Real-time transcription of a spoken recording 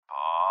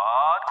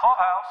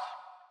Clubhouse.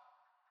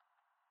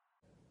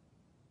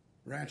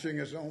 Ranching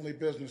is the only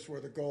business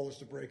where the goal is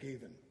to break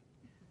even.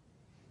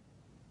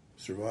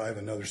 Survive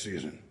another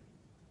season.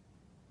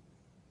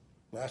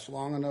 Last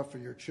long enough for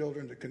your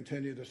children to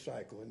continue the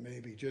cycle, and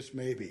maybe, just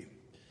maybe,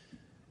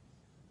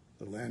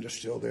 the land is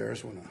still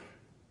theirs when a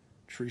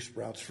tree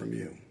sprouts from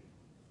you.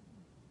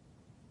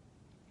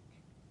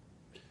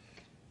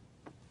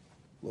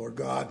 Lord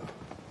God,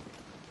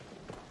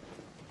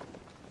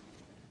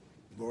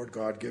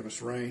 give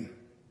us rain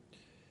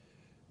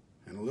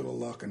and a little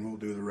luck, and we'll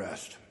do the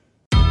rest.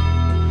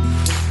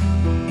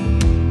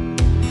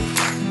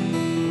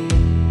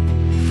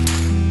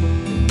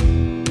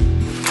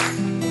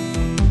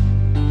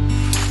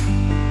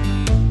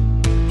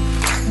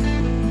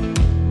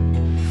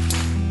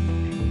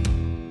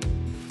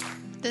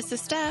 This is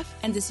Steph.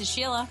 And this is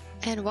Sheila.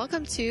 And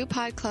welcome to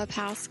Pod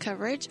Clubhouse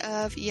coverage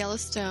of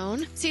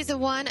Yellowstone, Season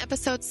 1,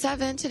 Episode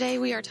 7. Today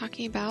we are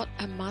talking about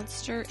A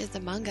Monster is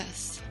Among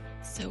Us.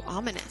 So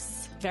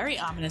ominous. Very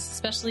ominous,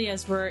 especially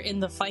as we're in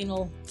the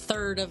final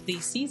third of the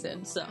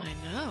season. So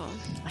I know.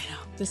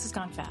 This has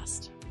gone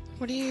fast.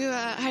 What are you,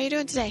 how are you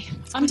doing today?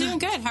 I'm doing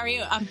good. How are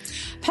you? I'm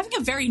having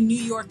a very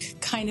New York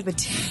kind of a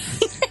day.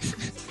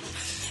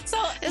 So,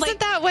 Isn't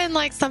that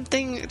when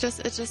something it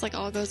just like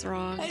all goes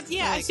wrong?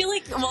 Yeah, I just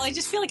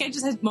feel like I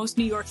just had the most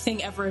New York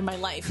thing ever in my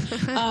life.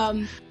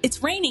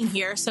 It's raining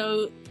here,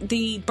 so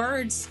the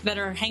birds that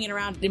are hanging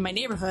around in my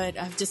neighborhood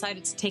have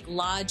decided to take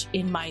lodge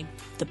in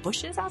the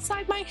bushes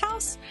outside my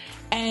house.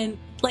 And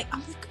I'm like,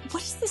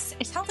 what is this?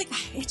 It sounds like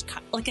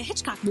a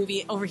Hitchcock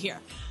movie over here.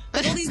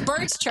 Like all these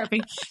birds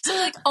chirping. So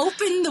I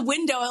open the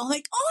window and I'm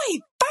like, oi,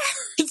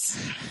 birds!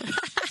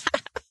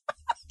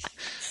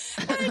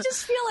 And I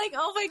just feel like,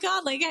 oh my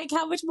God,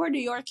 how much more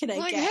New York can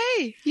I get?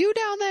 Hey, you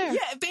down there.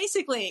 Yeah,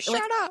 basically.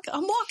 Shut up.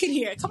 I'm walking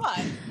here. Come on.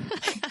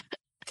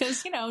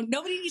 Because,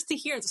 nobody needs to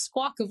hear the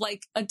squawk of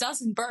a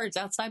dozen birds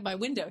outside my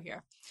window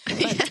here.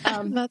 But,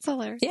 that's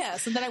hilarious. Yeah,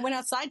 so then I went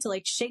outside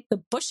to shake the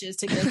bushes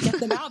to get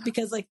them out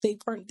because they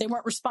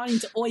weren't responding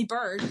to oi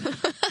bird. And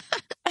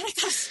I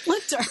got a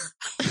splinter.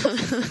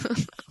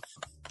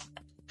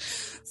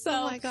 So,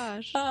 oh my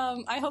gosh!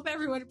 I hope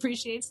everyone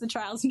appreciates the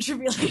trials and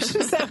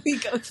tribulations that we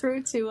go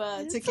through to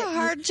it's get a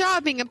hard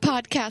job being a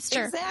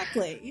podcaster.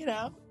 Exactly,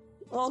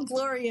 all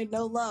glory and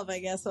no love, I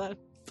guess.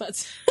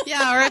 But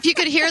yeah, or if you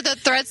could hear the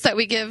threats that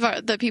we give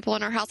the people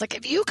in our house,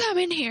 if you come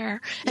in here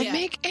and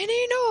make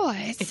any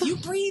noise, if you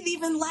breathe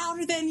even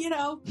louder than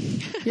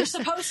you're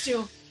supposed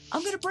to,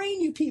 I'm going to brain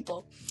you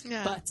people.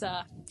 Yeah. But,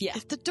 yeah.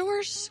 If the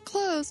door's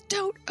closed,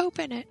 don't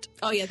open it.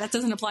 Oh, yeah, that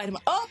doesn't apply to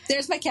Oh,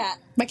 there's my cat.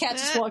 My cat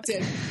just walked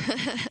in.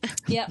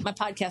 Yeah, my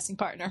podcasting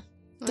partner.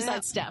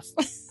 Besides Steph.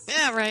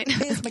 Yeah, right.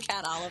 It's my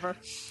cat, Oliver.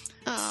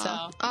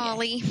 Oh,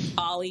 Ollie. Yeah.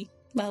 Ollie.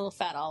 My little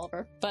fat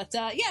Oliver. But,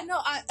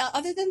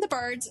 other than the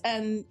birds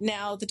and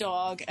now the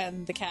dog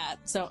and the cat.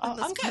 So,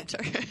 I'm good.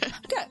 I'm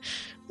good.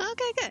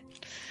 Okay, good.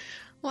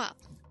 Well.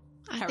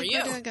 How are you?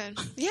 We're doing good.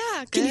 Yeah,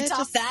 good. Can you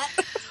top that?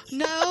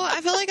 No,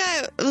 I feel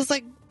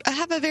like I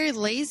have a very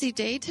lazy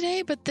day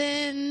today, but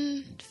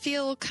then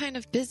feel kind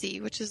of busy,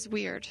 which is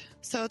weird.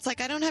 So it's I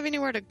don't have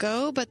anywhere to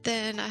go, but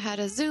then I had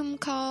a Zoom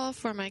call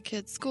for my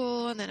kids'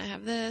 school, and then I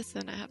have this,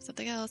 and I have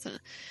something else. And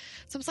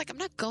so I'm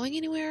not going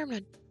anywhere. I'm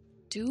not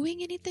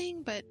doing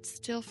anything, but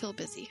still feel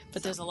busy.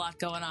 But there's a lot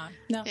going on.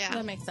 No,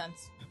 that makes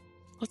sense.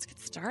 Let's get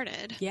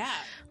started. Yeah.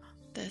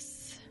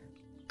 This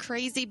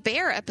crazy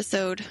bear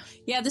episode.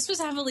 Yeah, this was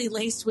heavily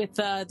laced with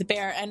the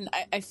bear, and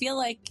I feel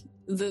like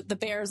the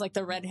bear is like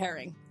the red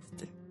herring.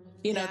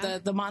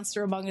 The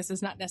monster among us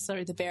is not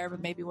necessarily the bear, but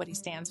maybe what he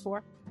stands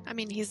for. I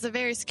mean, he's a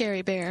very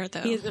scary bear,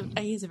 though. He's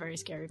a very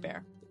scary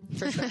bear,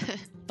 for sure.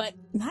 But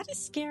not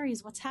as scary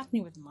as what's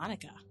happening with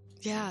Monica.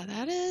 Yeah,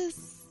 that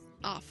is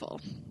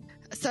awful.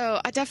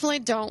 So I definitely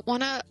don't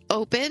want to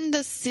open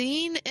the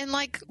scene in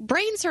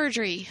brain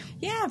surgery.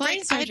 Yeah,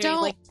 brain surgery. I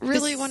don't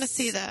really want to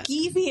see that.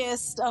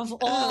 Skeeviest of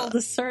all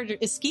the surgery.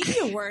 Is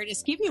skeevy a word?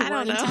 Is skeevy a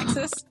word in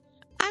Texas?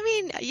 I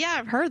mean, yeah,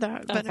 I've heard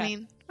that, but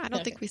okay. I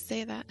don't think we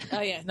say that.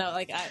 Oh yeah, no,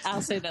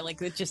 I'll say that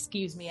it just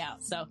skeeves me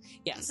out. So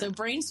yeah, so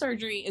brain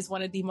surgery is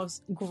one of the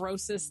most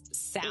grossest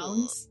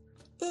sounds.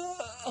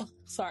 Ugh.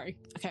 Sorry.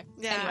 Okay.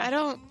 Yeah, anyway. I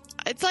don't.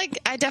 It's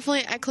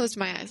I closed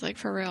my eyes,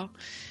 for real.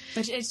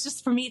 But it's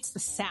just, for me, it's the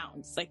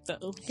sounds.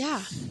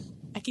 Yeah.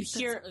 I could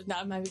hear, no,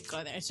 I'm not even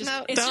going there. It's just,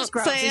 no, it's don't just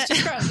gross. Say it's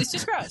just gross. It's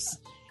just gross.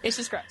 It's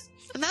just gross.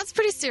 And that's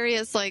pretty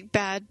serious,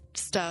 bad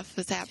stuff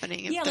is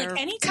happening. If they're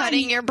anytime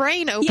cutting your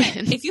brain open.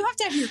 Yeah, if you have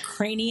to have your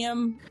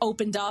cranium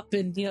opened up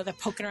and, they're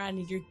poking around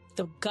in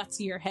the guts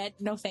of your head,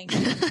 no thank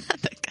you.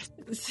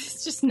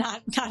 It's just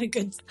not a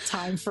good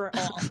time for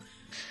all.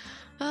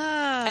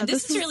 And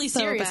this is really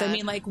serious. Bad. I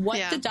mean,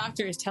 what the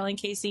doctor is telling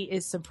Casey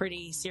is some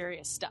pretty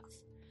serious stuff.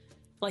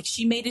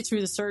 She made it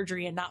through the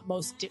surgery and not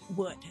most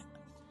would.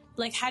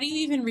 How do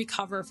you even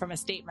recover from a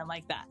statement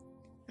like that?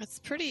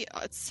 It's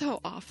so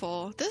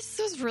awful. This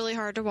was really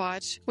hard to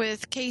watch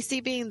with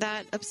Casey being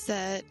that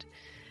upset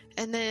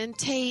and then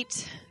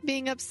Tate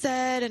being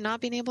upset and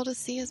not being able to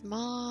see his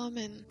mom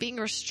and being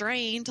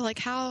restrained.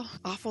 How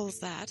awful is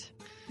that?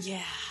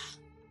 Yeah.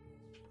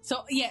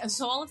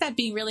 So all of that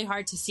being really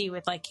hard to see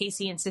with like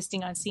Casey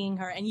insisting on seeing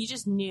her, and you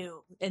just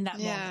knew in that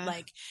moment,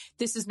 like,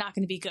 this is not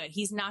going to be good.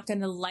 He's not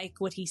going to like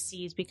what he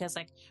sees, because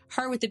like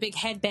her with the big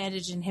head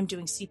bandage and him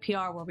doing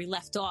CPR where we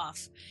left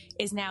off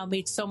is now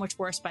made so much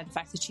worse by the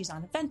fact that she's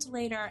on a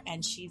ventilator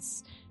and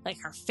she's like,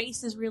 her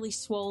face is really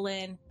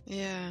swollen.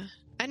 Yeah.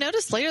 I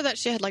noticed later that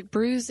she had like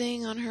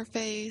bruising on her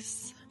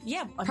face.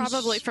 Yeah, I mean,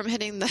 probably from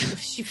hitting the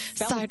she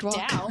fell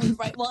sidewalk down,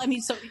 right? Well, I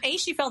mean, so A,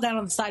 she fell down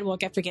on the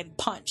sidewalk after getting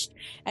punched,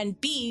 and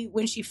B,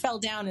 when she fell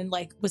down and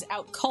like was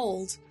out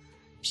cold,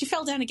 she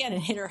fell down again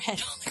and hit her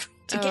head on the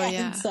ground again.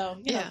 Yeah. So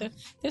you know,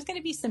 there's going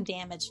to be some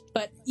damage.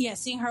 But yeah,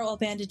 seeing her all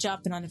bandaged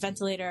up and on a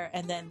ventilator,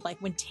 and then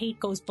like when Tate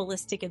goes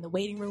ballistic in the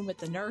waiting room with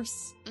the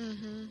nurse,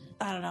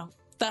 I don't know.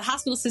 The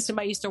hospital system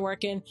I used to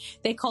work in,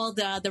 they called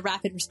the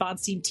rapid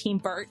response team Team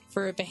Burt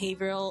for a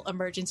behavioral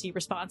emergency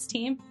response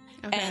team.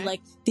 Okay. And like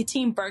the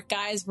Team Burt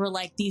guys were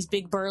like these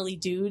big burly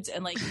dudes,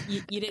 and like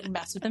you didn't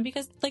mess with them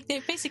because like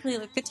they're basically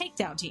like the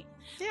takedown team.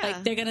 Yeah,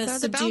 like they're gonna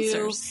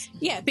subdue.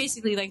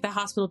 Basically like the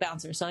hospital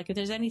bouncers. So like if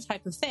there's any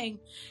type of thing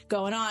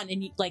going on,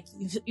 and you like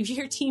if you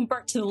hear Team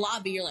Burt to the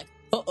lobby, you're like,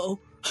 uh-oh.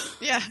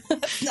 Yeah,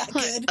 not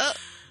good.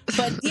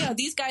 But, you know,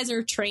 these guys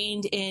are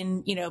trained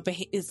in, you know,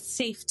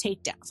 safe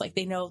takedowns. Like,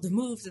 they know the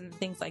moves and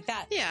things like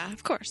that. Yeah,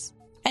 of course.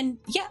 And,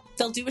 yeah,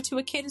 they'll do it to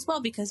a kid as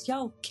well because,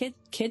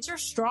 kids are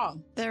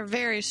strong. They're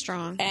very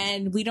strong.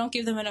 And we don't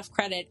give them enough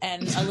credit.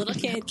 And a little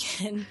kid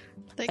can...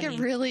 They can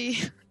really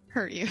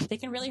hurt you. They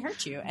can really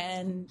hurt you.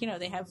 And, you know,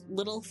 they have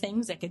little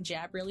things that can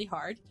jab really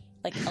hard,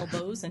 like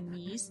elbows and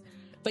knees.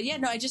 But, yeah,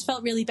 no, I just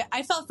felt really bad.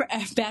 I felt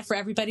bad for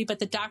everybody, but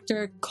the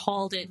doctor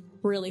called it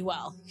really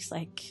well. He's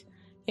like...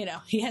 You know,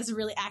 he has a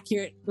really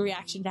accurate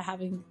reaction to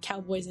having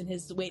cowboys in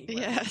his waiting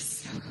room.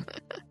 Yes.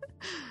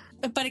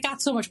 But it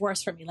got so much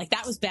worse for me. Like,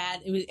 that was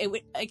bad. It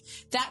like,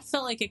 that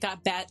felt like it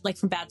got bad, like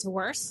from bad to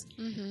worse.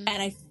 And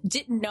I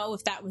didn't know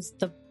if that was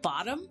the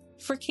bottom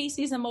for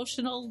Casey's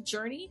emotional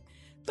journey,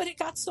 but it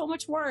got so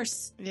much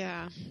worse.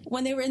 Yeah.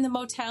 When they were in the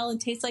motel and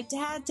Tate's like,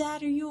 Dad,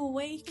 are you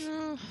awake?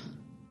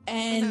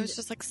 And I was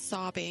just like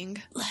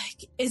sobbing.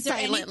 Like, is there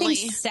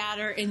anything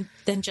sadder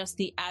than just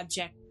the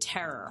abject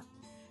terror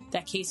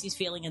that Casey's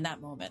feeling in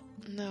that moment?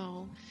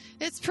 No,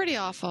 it's pretty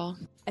awful.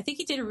 I think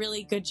he did a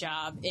really good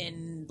job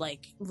in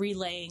like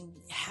relaying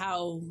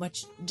how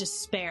much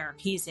despair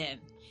he's in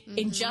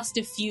just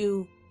a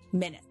few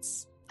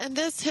minutes. And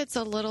this hits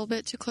a little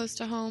bit too close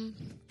to home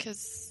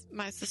because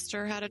my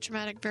sister had a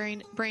traumatic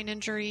brain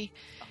injury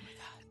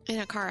in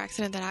a car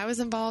accident that I was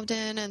involved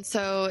in. And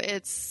so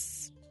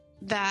it's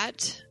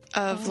that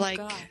of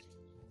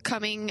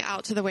coming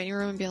out to the waiting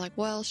room and be like,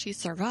 well, she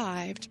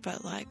survived,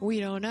 but like, we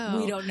don't know.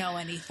 We don't know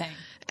anything.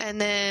 And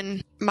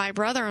then my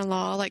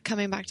brother-in-law, like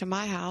coming back to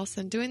my house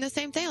and doing the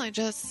same thing, like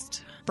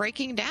just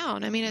breaking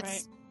down. I mean,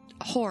 it's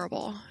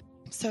horrible.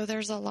 So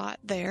there's a lot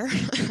there.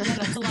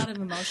 That's a lot of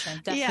emotion.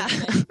 Definitely.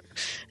 Yeah.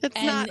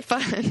 It's not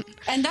fun.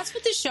 And that's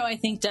what this show, I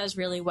think, does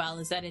really well,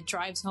 is that it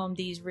drives home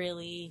these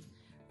really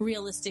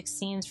realistic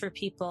scenes for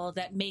people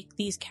that make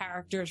these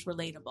characters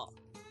relatable.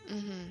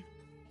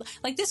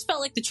 Like, this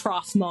felt like the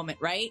trough moment,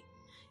 right?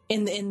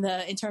 In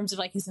terms of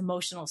like his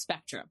emotional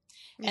spectrum.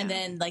 And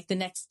then like the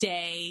next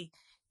day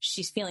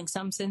she's feeling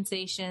some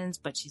sensations,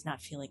 but she's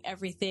not feeling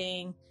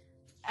everything.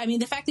 I mean,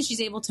 the fact that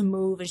she's able to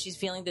move and she's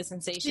feeling the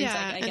sensations,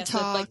 I guess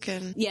talk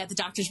the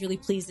doctor's really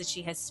pleased that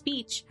she has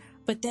speech,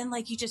 but then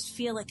like you just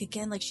feel like,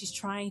 again, like she's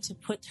trying to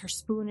put her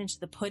spoon into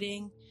the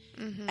pudding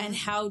and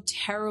how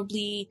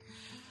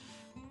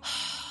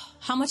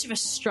much of a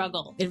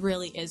struggle it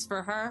really is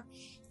for her.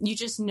 You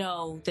just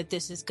know that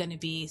this is going to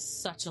be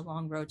such a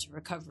long road to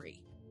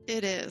recovery.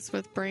 It is.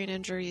 With brain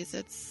injuries,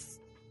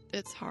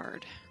 it's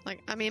hard.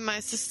 Like, I mean, my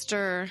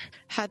sister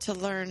had to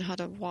learn how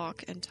to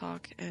walk and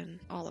talk and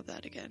all of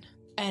that again.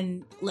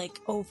 And like,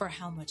 over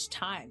how much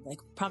time? Like,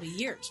 probably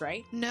years,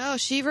 right? No,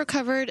 she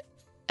recovered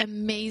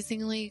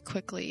amazingly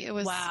quickly. It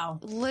was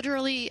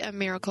literally a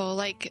miracle.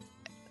 Like,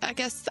 I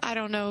guess, I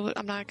don't know,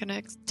 I'm not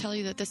going to tell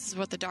you that this is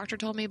what the doctor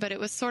told me, but it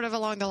was sort of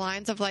along the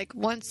lines of like,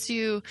 once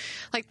you,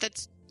 like,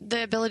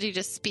 the ability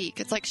to speak.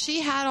 It's like she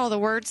had all the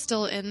words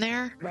still in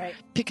there, right?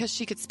 Because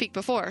she could speak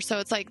before. So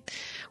it's like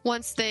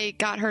once they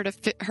got her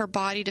to her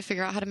body to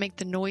figure out how to make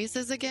the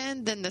noises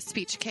again, then the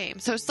speech came.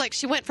 So it's like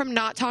she went from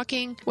not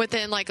talking,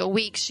 within like a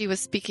week she was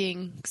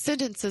speaking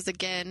sentences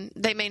again.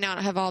 They may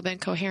not have all been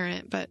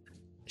coherent, but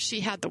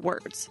she had the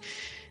words.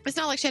 It's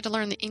not like she had to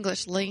learn the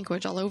English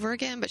language all over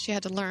again, but she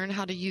had to learn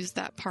how to use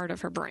that part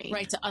of her brain.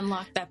 Right, to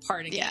unlock that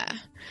part again. Yeah.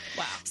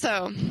 Wow.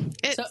 So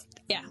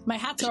yeah, my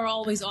hats are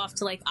always off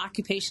to like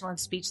occupational and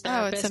speech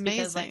therapists. Oh, it's amazing.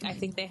 Because like I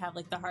think they have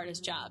like the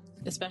hardest job,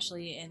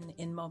 especially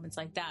in moments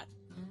like that.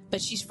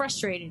 But she's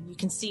frustrated. You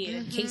can see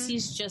it.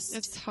 Casey's just...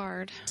 It's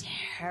hard.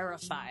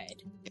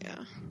 Terrified.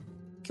 Yeah.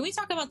 Can we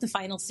talk about the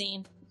final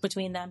scene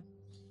between them?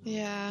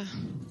 Yeah.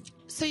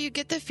 So you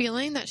get the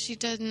feeling that she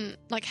didn't,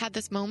 like, had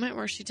this moment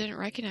where she didn't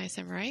recognize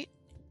him, right?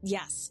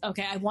 Yes.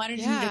 Okay. I wanted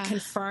you to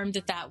confirm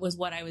that was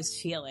what I was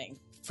feeling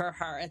for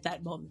her at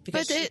that moment.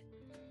 Because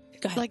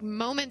Go ahead. like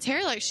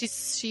momentarily, like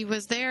she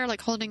was there,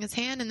 like holding his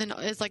hand, and then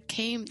it's like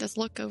came this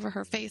look over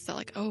her face that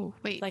like, oh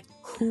wait, Like,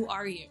 who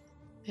are you?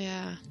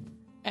 yeah.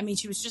 I mean,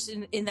 she was just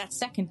in that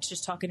second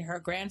just talking to her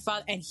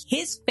grandfather, and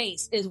his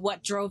face is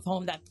what drove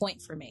home that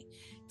point for me.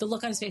 The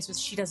look on his face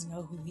was she doesn't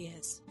know who he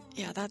is.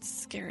 Yeah,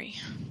 that's scary.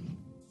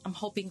 I'm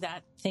hoping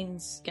that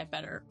things get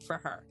better for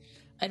her.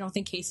 I don't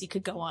think Casey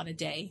could go on a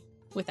day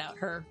without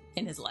her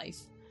in his life.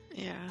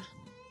 Yeah.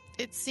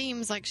 It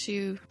seems like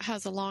she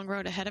has a long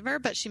road ahead of her,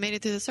 but she made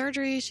it through the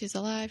surgery. She's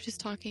alive. She's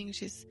talking.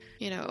 She's,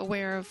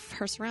 aware of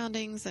her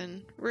surroundings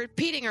and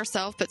repeating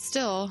herself, but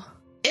still,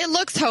 it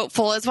looks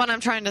hopeful is what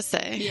I'm trying to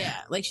say. Yeah,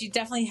 like she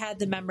definitely had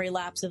the memory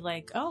lapse of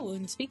like, oh,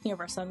 and speaking of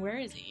our son, where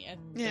is he? And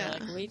they're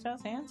like, we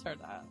just answered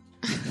that.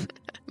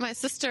 My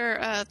sister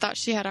thought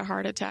she had a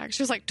heart attack.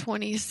 She was like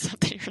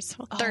 20-something years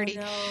old, 30.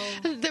 Oh,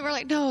 no. They were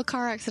like, no, a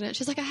car accident.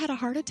 She's like, I had a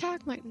heart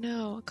attack? I'm like,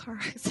 no, a car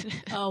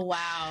accident. Oh,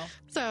 wow.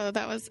 So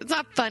it's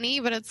not funny,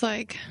 but it's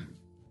like...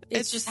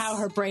 It's just how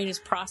her brain is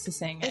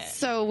processing it. It's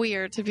so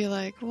weird to be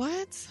like,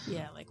 what?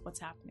 Yeah, like what's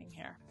happening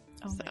here?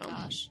 Oh So. my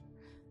gosh.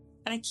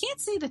 And I can't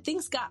say that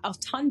things got a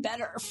ton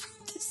better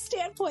from this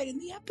standpoint in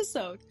the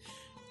episode.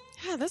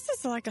 Yeah, this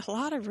is like a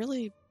lot of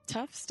really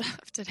tough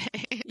stuff today.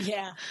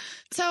 Yeah.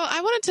 So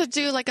I wanted to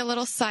do like a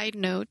little side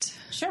note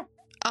Sure.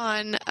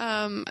 on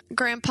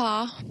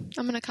Grandpa.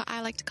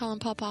 I like to call him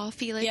Papa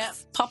Felix. Yeah,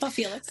 Papa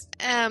Felix.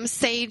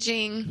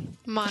 Saging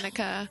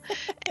Monica.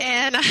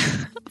 And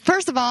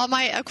first of all,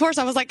 of course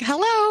I was like,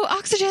 hello,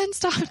 oxygen,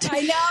 stop.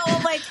 I know,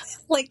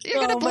 like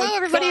You're gonna oh blow my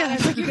everybody God,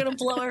 up. like you're gonna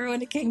blow everyone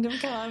to Kingdom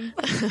Come.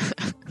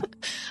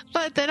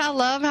 But then I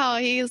love how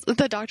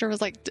the doctor was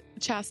like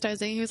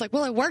chastising. He was like,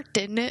 well, it worked,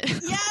 didn't it?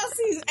 Yes,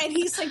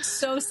 he's like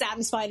so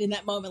satisfied in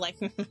that moment, like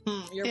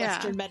your Yeah.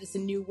 Western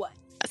medicine knew what.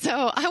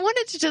 So I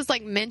wanted to just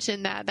like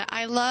mention that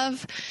I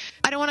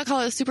don't want to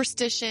call it a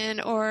superstition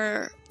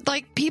or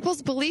like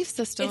people's belief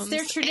systems. It's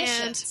their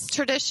traditions. And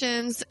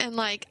traditions. And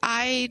like,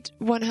 I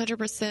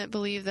 100%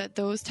 believe that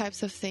those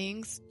types of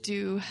things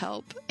do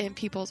help in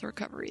people's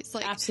recoveries.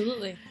 Like,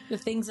 Absolutely. The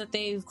things that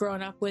they've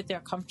grown up with, they're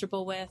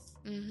comfortable with.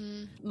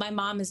 mm-hmm. My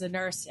mom is a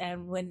nurse,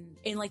 and when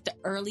in like the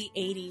early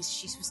 80s,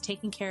 she was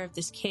taking care of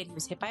this kid who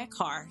was hit by a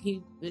car.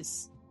 He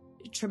was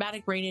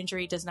traumatic brain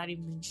injury, does not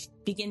even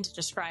begin to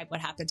describe what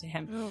happened to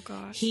him. Oh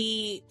gosh.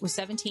 He was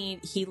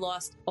 17. He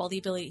lost all the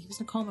ability. He was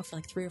in a coma for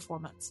like 3 or 4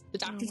 months. The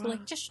doctors were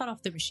like, just shut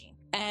off the machine.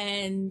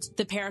 And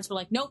the parents were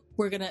like, nope,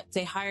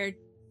 they hired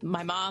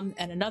my mom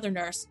and another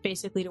nurse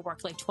basically to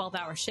work like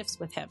 12-hour shifts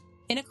with him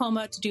in a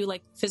coma to do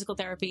like physical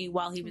therapy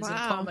while he was in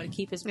a coma to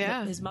keep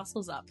his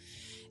muscles up.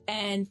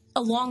 And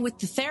along with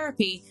the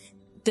therapy,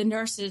 the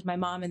nurses, my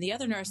mom and the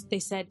other nurse, they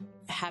said,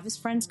 have his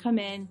friends come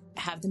in,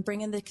 have them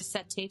bring in the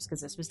cassette tapes, because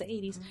this was the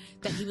 80s,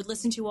 that he would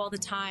listen to all the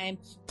time,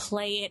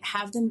 play it,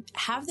 have them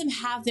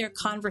have their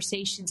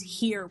conversations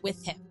here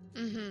with him.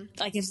 Mm-hmm.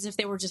 Like as if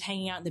they were just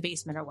hanging out in the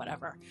basement or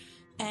whatever.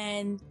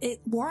 And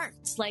it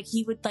worked. Like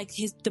he would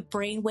the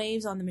brain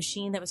waves on the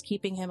machine that was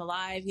keeping him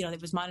alive,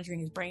 that was monitoring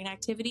his brain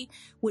activity,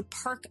 would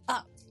perk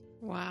up.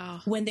 Wow.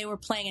 When they were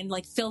playing, and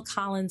like Phil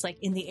Collins, like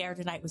In the Air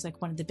Tonight was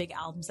like one of the big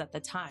albums at the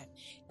time.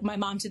 My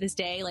mom to this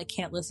day, like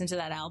can't listen to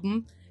that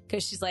album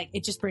because she's like,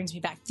 it just brings me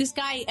back. This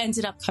guy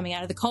ended up coming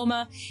out of the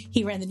coma.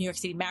 He ran the New York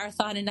City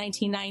Marathon in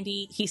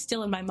 1990. He's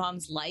still in my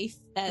mom's life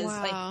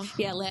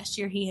last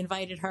year he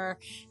invited her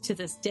to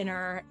this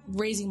dinner,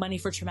 raising money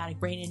for traumatic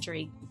brain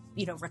injury,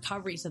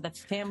 recovery, so that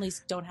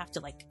families don't have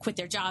to like quit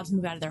their jobs,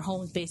 move out of their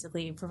homes,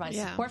 basically, and provide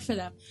support for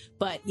them.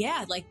 But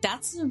yeah, like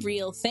that's a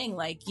real thing,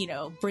 like,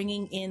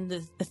 bringing in the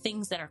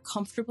things that are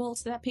comfortable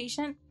to that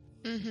patient.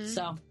 Mm-hmm.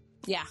 So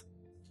yeah,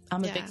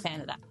 I'm a big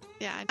fan of that.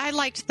 Yeah, I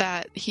liked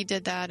that he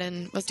did that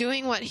and was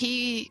doing what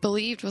he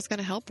believed was going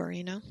to help her,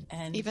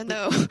 and even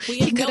though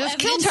he could have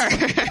killed her.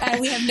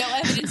 And we have no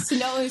evidence to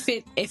know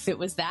if it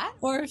was that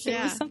or if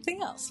it was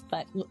something else,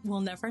 but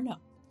we'll never know.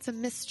 It's a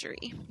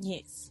mystery.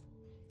 Yes.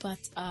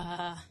 But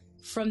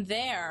from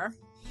there,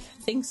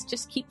 things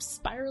just keep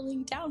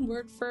spiraling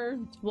downward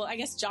I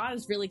guess John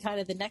is really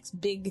kind of the next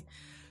big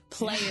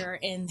player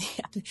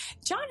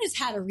John has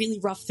had a really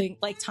rough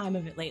time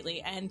of it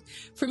lately. And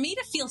for me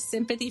to feel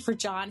sympathy for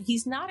John,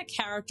 he's not a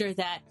character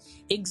that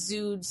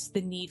exudes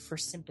the need for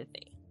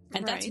sympathy.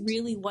 And that's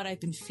really what I've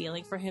been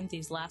feeling for him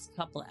these last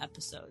couple of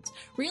episodes.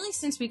 Really,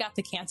 since we got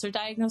the cancer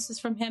diagnosis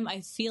from him,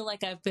 I feel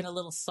like I've been a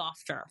little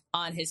softer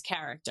on his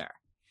character.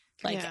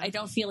 I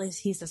don't feel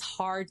he's as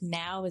hard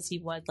now as he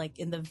was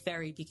in the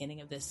very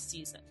beginning of this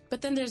season.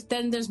 But then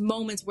there's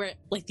moments where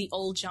the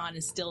old John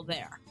is still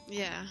there.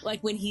 Yeah.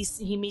 Like when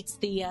he meets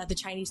the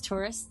Chinese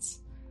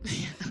tourists,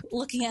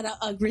 looking at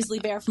a grizzly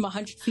bear from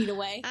 100 feet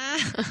away.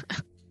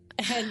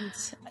 And,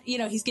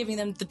 he's giving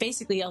them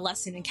basically a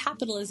lesson in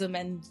capitalism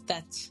and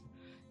that,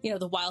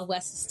 the Wild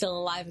West is still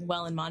alive and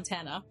well in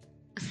Montana.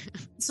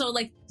 So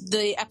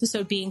the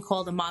episode being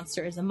called A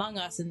Monster is Among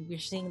Us, and we're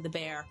seeing the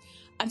bear.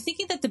 I'm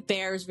thinking that the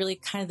bear is really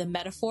kind of the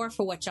metaphor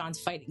for what John's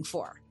fighting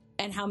for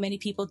and how many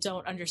people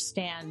don't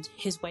understand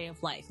his way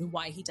of life and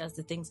why he does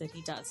the things that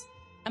he does.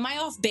 Am I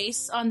off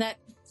base on that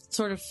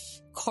sort of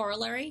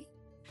corollary?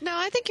 No,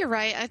 I think you're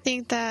right. I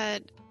think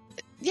that,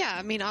 yeah,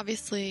 I mean,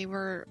 obviously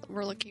we're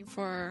looking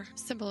for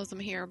symbolism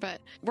here, but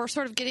we're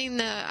sort of getting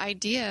the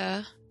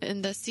idea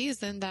in this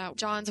season that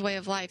John's way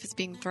of life is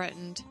being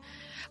threatened.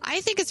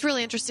 I think it's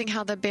really interesting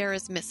how the bear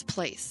is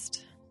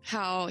misplaced,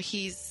 how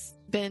he's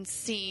been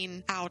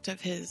seen out of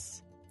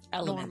his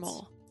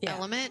normal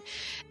element.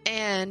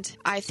 And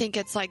I think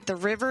it's like the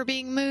river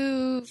being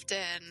moved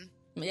and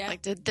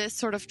like did this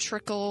sort of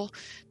trickle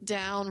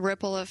down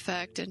ripple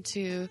effect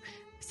into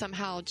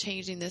somehow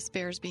changing this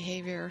bear's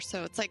behavior.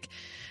 So it's like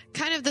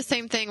kind of the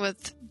same thing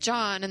with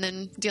John and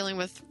then dealing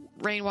with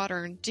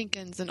Rainwater and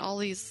Jenkins, and all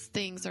these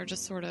things are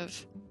just sort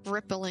of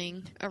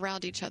rippling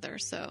around each other.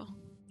 So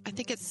I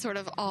think it's sort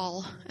of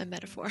all a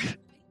metaphor.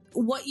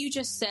 What you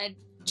just said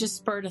just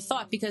spurred a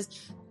thought, because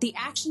the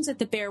actions that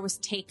the bear was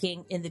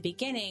taking in the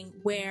beginning,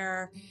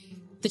 where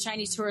the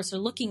Chinese tourists are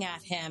looking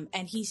at him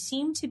and he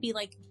seemed to be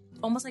like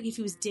almost like if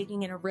he was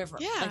digging in a river,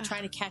 like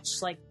trying to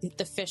catch like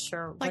the fish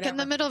or whatever. Like in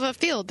the middle of a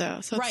field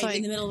though. So it's like,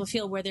 in the middle of a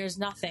field where there's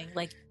nothing.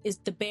 Like, is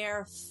the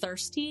bear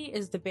thirsty?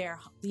 Is the bear,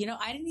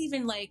 I didn't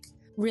even like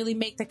really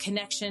make the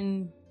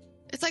connection.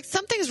 It's like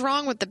something's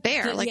wrong with the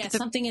bear.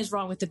 Something is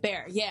wrong with the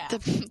bear. Yeah.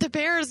 The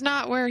bear is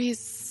not where he's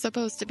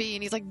supposed to be,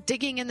 and he's like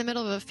digging in the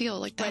middle of a field.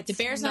 Like that's the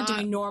bear's not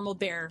doing normal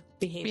bear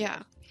behavior. Yeah.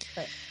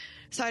 Right.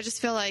 So I just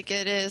feel like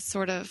it is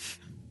sort of,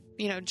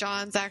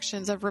 John's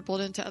actions have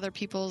rippled into other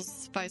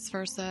people's, vice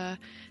versa.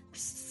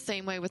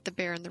 Same way with the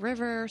bear in the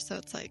river. So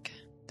it's like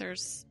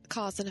there's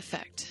cause and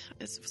effect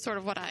is sort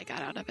of what I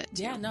got out of it,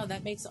 too. Yeah, no,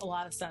 that makes a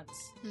lot of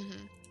sense.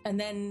 Mm-hmm. And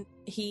then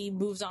he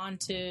moves on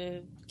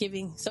to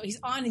giving. So he's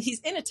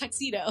in a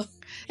tuxedo.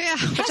 Yeah,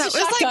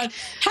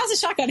 has a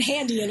shotgun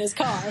handy in his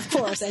car, of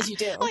course, as you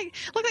do.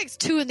 Looked like it's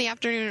 2 PM,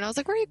 and I was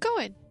like, "Where are you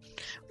going?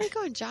 Where are you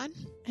going, John?"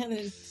 And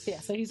then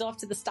so he's off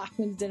to the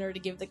Stockman's dinner to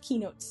give the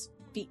keynote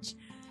speech,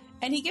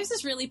 and he gives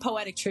this really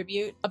poetic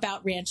tribute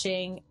about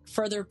ranching,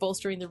 further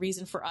bolstering the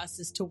reason for us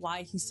as to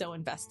why he's so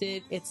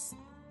invested. It's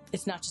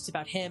not just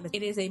about him;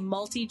 it is a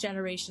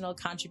multi-generational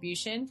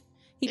contribution.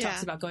 He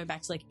talks about going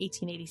back to like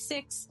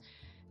 1886,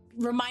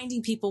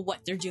 reminding people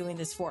what they're doing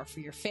this for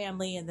your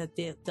family, and that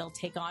they'll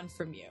take on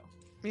from you.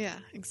 Yeah,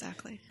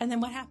 exactly. And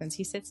then what happens?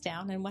 He sits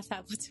down, and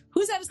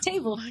who's at his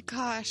table? Oh my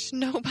gosh,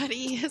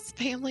 nobody. His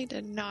family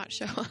did not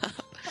show up.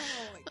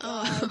 Oh my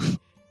God.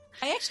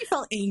 I actually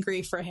felt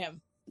angry for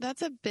him.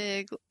 That's a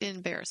big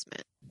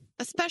embarrassment.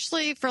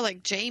 Especially for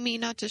like Jamie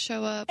not to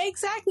show up.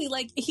 Exactly.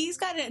 Like he's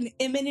got an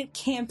imminent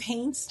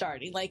campaign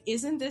starting. Like,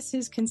 isn't this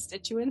his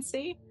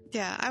constituency?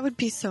 Yeah, I would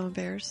be so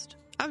embarrassed.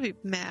 I would be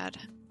mad.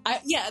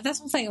 That's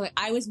what I'm saying. Like,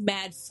 I was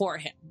mad for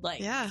him.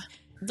 Like,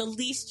 the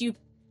least you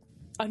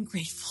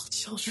ungrateful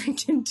children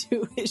can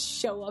do is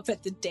show up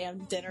at the damn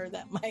dinner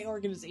that my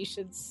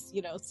organization,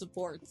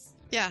 supports.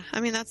 Yeah, I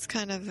mean, that's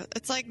kind of,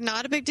 it's like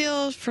not a big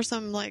deal for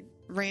some like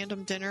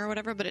random dinner or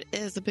whatever, but it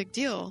is a big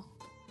deal.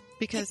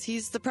 Because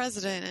he's the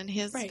president and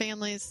his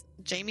family's,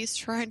 Jamie's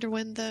trying to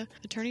win the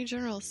attorney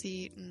general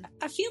seat. And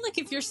I feel like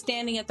if you're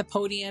standing at the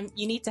podium,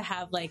 you need to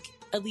have like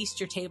at least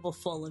your table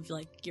full of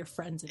like your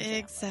friends and family.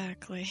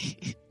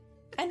 Exactly.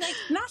 And like,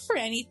 not for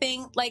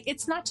anything, like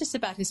it's not just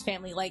about his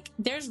family. Like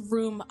there's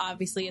room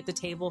obviously at the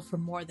table for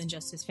more than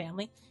just his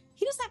family.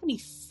 He doesn't have any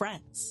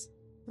friends.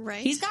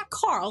 Right. He's got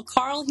Carl.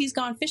 Carl he's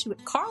gone fishing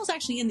with. Carl's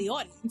actually in the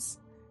audience.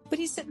 But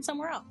he's sitting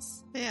somewhere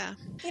else. Yeah.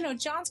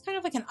 John's kind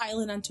of like an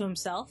island unto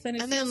himself. And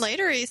then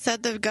later he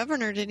said the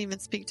governor didn't even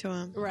speak to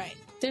him. Right.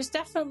 There's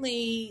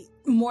definitely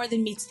more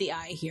than meets the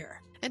eye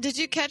here. And did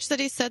you catch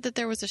that he said that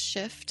there was a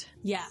shift?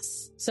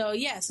 Yes. So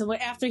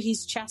after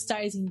he's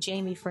chastising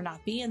Jamie for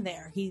not being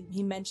there,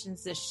 he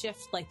mentions this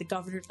shift, like the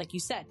governor, like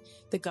you said,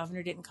 the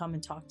governor didn't come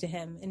and talk to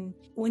him. And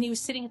when he was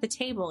sitting at the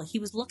table, he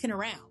was looking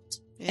around.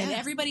 Yeah. And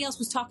everybody else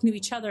was talking to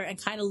each other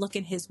and kind of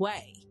looking his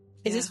way.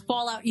 Is this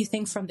fallout, you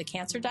think, from the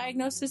cancer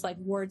diagnosis, like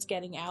words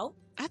getting out?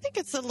 I think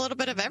it's a little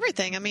bit of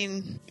everything. I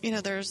mean,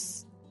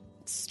 there's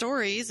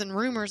stories and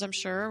rumors, I'm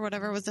sure,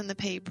 whatever was in the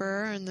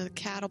paper and the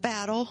cattle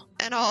battle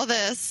and all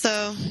this.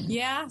 So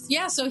yeah.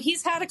 So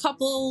he's had a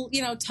couple,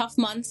 tough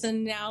months,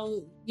 and now,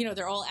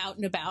 they're all out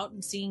and about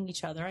and seeing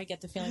each other. I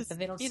get the feeling that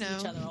they don't see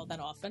each other all that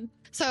often.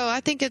 So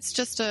I think it's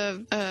just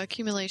a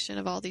accumulation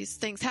of all these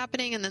things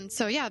happening. And then,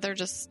 they're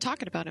just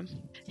talking about him.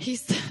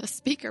 He's a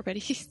speaker, but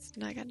he's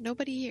not got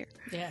nobody here.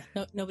 Yeah.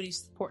 Nobody's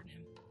supporting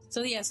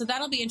him. So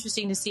that'll be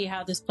interesting to see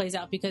how this plays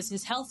out, because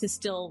his health is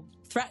still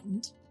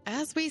threatened.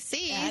 As we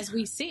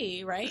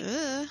see, right?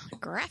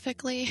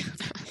 Graphically.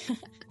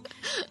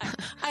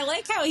 I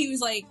like how he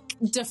was like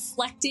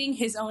deflecting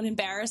his own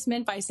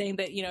embarrassment by saying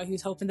that, he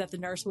was hoping that the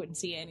nurse wouldn't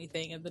see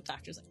anything. And the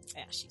doctor's like,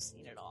 yeah, she's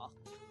seen it all.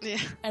 Yeah.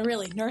 And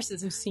really,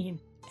 nurses have seen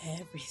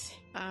everything.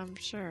 I'm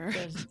sure.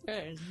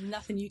 There's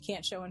nothing you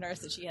can't show a nurse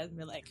that she hasn't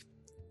been like,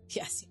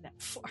 yeah, I've seen that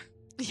before.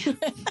 Yeah.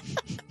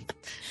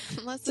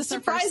 Unless to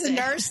surprise a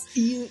nurse,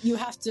 you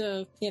have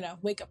to,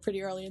 wake up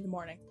pretty early in the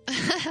morning.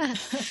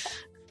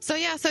 So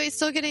he's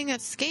still getting a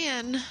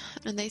scan,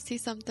 and they see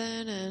something,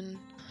 and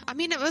I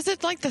mean,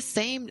 it's like the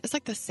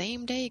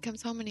same day he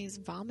comes home and he's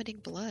vomiting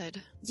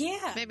blood.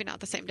 Yeah. Maybe not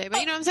the same day, but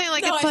you know what I'm saying?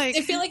 Like, No, it's like...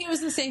 I feel like it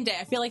was the same day.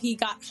 I feel like he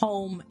got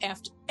home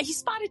after... He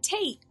spotted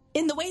Tate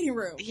in the waiting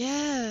room.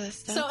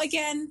 Yes. So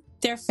again,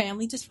 their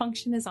family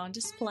dysfunction is on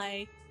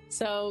display.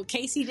 So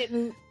Casey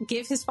didn't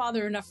give his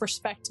father enough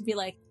respect to be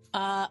like,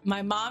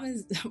 my mom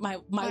is... My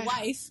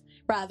wife...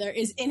 rather,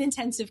 is in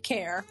intensive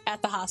care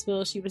at the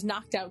hospital. She was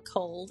knocked out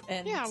cold.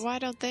 And yeah, why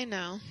don't they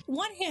know?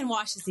 One hand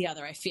washes the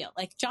other, I feel.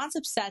 Like, John's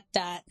upset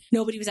that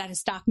nobody was at his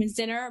Stockman's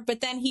dinner,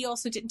 but then he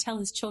also didn't tell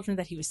his children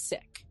that he was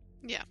sick.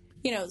 Yeah.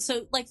 You know,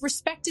 so, like,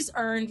 respect is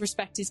earned,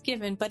 respect is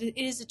given, but it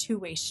is a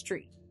two-way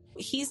street.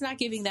 He's not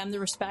giving them the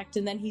respect,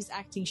 and then he's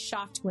acting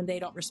shocked when they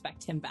don't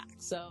respect him back.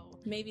 So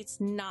maybe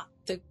it's not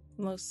the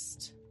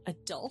most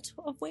adult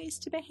of ways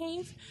to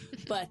behave,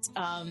 but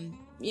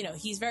you know,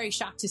 he's very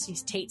shocked to see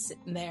Tate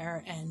sitting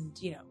there, and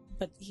you know,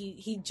 but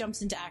he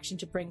jumps into action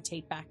to bring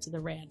Tate back to the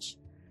ranch.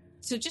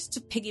 So just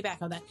to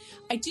piggyback on that,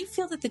 I do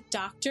feel that the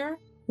doctor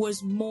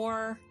was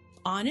more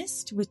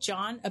honest with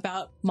John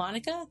about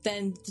Monica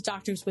than the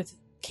doctors with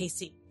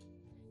Casey.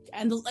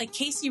 And like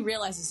Casey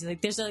realizes,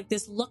 like there's like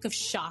this look of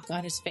shock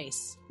on his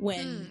face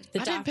when the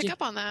doctor... I didn't pick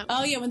up on that.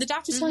 Oh yeah, when the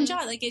doctor's telling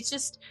John, like it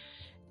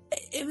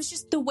was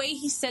just the way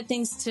he said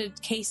things to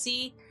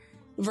Casey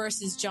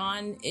versus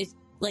John. It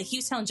like he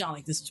was telling John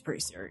like this was pretty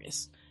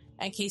serious,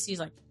 and Casey's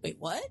like, wait,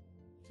 what?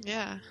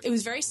 Yeah, it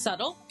was very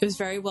subtle. It was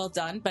very well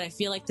done, but I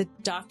feel like the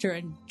doctor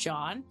and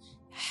John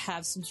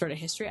have some sort of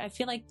history. I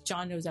feel like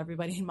John knows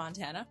everybody in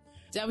Montana.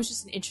 That was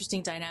just an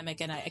interesting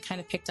dynamic, and I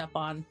kind of picked up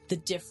on the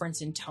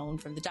difference in tone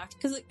from the doctor.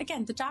 Because,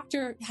 again, the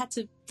doctor had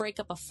to break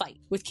up a fight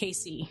with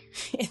Casey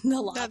in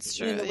the lobby,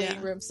 in the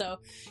waiting room. So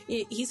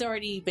he's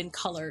already been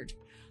colored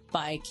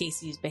by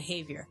Casey's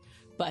behavior.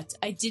 But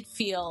I did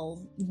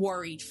feel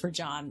worried for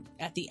John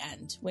at the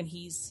end when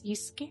he's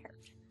scared.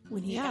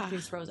 When after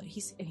he throws it,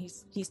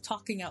 he's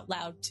talking out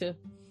loud to, I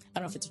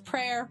don't know if it's a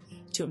prayer,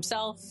 to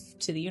himself,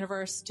 to the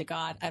universe, to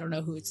God. I don't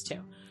know who it's to.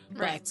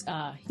 Right.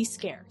 But he's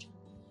scared.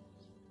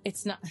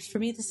 It's not, for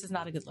me, this is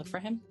not a good look for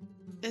him.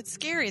 It's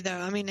scary though.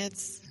 I mean,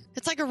 it's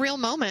like a real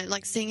moment,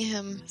 like seeing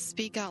him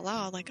speak out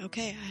loud, like,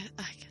 okay,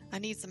 I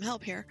need some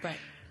help here. Right.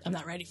 I'm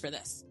not ready for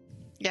this.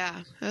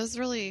 Yeah. It was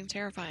really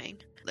terrifying.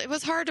 It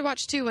was hard to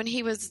watch too when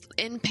he was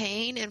in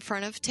pain in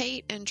front of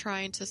Tate and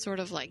trying to sort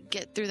of like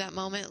get through that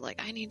moment.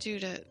 Like, I need you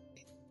to,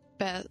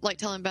 Beth, like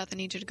telling Beth, I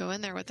need you to go in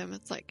there with him.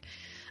 It's like,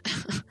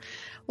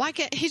 why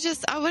can't he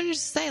just, I wouldn't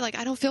just say like,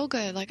 I don't feel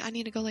good. Like, I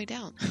need to go lay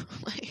down.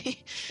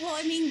 Like, well,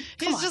 I mean,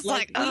 he's just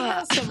like we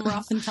have some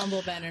rough and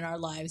tumble men in our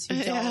lives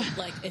who don't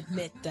like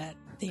admit that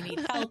they need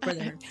help or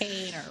they're in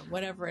pain or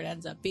whatever it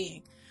ends up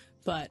being.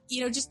 But,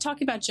 you know, just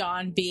talking about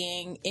John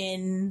being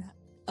in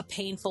a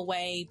painful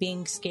way,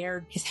 being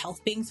scared, his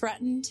health being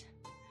threatened,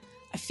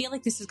 I feel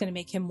like this is going to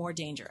make him more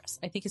dangerous.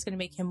 I think it's going to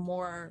make him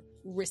more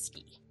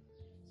risky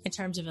in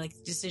terms of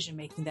like decision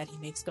making that he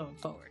makes going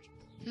forward.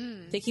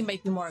 I think he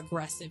might be more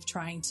aggressive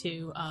trying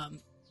to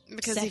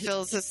because he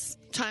feels his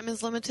time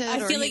is limited. I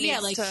feel like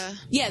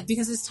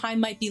because his time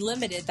might be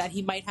limited, that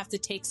he might have to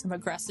take some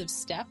aggressive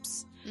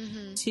steps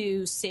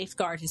to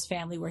safeguard his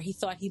family, where he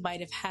thought he might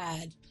have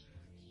had.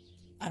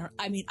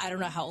 I don't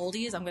know how old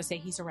he is. I'm going to say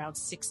he's around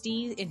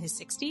 60, in his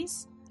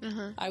 60s.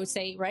 I would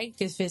say, right?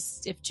 Because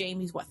if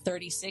Jamie's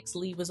 36,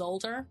 Lee was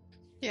older.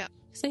 Yeah,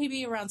 so he'd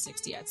be around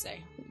 60, I'd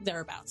say,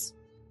 thereabouts.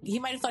 He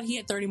might have thought he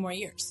had 30 more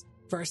years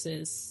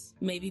versus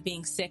maybe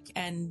being sick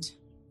and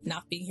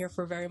not being here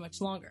for very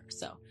much longer.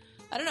 So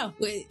I don't know.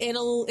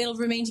 It'll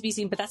remain to be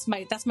seen. But that's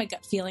my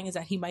gut feeling, is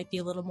that he might be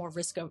a little more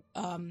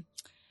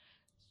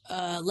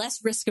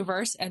less risk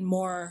averse and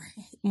more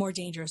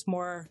dangerous,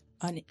 more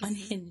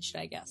unhinged,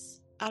 I guess.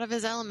 Out of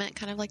his element,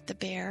 kind of like the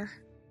bear.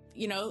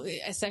 You know,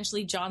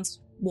 essentially John's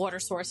water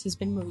source has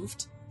been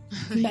moved.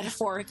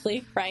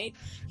 Metaphorically, right?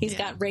 He's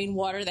got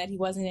rainwater that he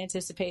wasn't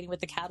anticipating with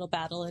the cattle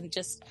battle, and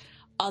just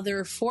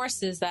other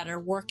forces that are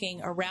working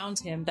around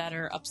him that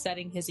are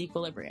upsetting his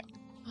equilibrium.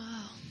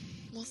 Wow.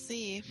 We'll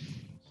see.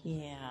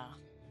 Yeah.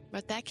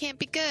 But that can't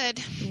be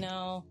good.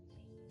 No.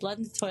 Blood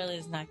in the toilet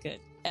is not good.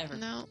 Ever.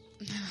 No,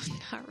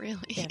 not really.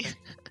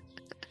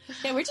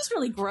 Yeah, we're just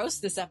really gross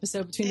this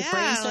episode, between the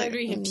brain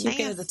surgery and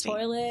puking in the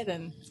toilet,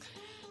 and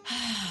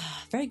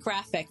very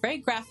graphic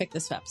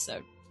this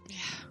episode. Yeah.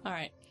 All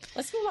right.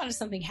 Let's move on to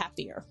something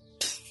happier.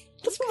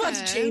 Let's move on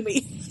to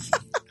Jamie.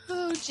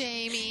 Oh,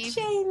 Jamie.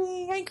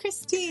 Jamie and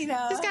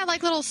Christina. He's got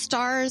like little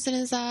stars in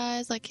his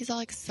eyes, like he's all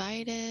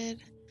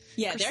excited.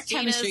 Yeah, their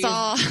chemistry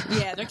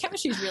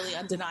is really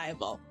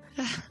undeniable.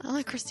 I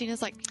like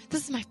Christina's like,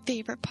 this is my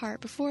favorite part.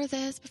 Before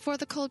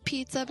the cold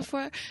pizza,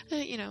 before,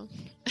 you know.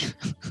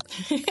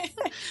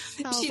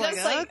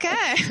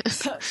 Okay.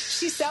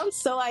 She sounds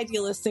so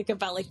idealistic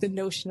about like the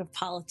notion of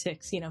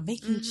politics, you know,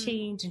 making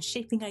change and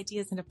shaping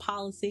ideas into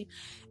policy.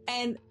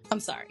 And I'm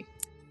sorry,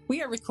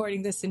 we are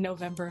recording this in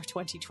November of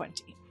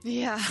 2020.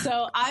 Yeah.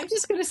 So I'm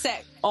just going to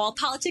say, all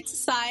politics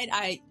aside,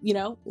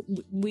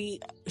 we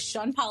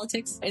shun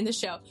politics in the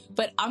show,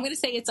 but I'm going to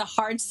say it's a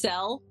hard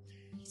sell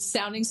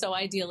sounding so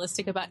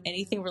idealistic about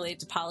anything related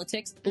to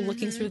politics,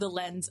 looking through the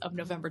lens of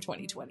November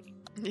 2020.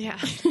 Yeah.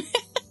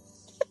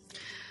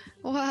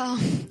 Well,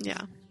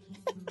 yeah.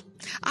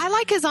 I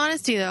like his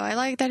honesty, though. I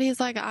like that he's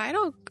like,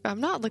 I'm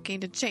not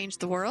looking to change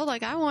the world.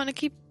 Like, I want to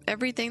keep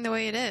everything the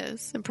way it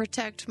is and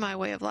protect my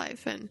way of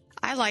life. And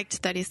I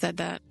liked that he said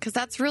that because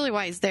that's really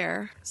why he's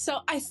there. So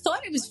I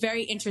thought it was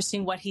very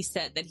interesting what he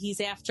said, that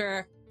he's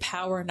after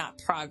power,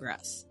 not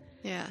progress.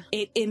 Yeah.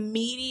 It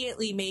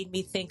immediately made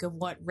me think of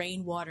what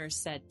Rainwater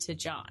said to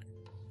John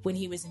when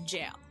he was in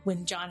jail,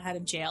 when John had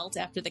him jailed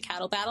after the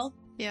cattle battle.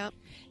 Yeah.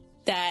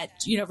 That,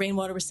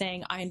 Rainwater was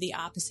saying, I am the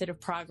opposite of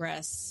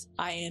progress.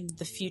 I am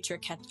the future.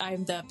 I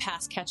am the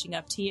past catching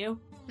up to you.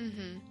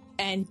 Mm-hmm.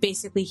 And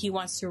basically he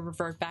wants to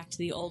revert back to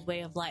the old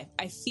way of life.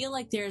 I feel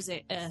like there's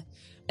a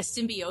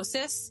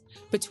symbiosis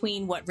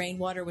between what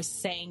Rainwater was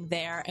saying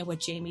there and what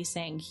Jamie's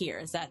saying here,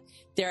 is that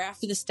they're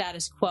after the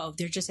status quo.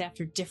 They're just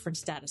after different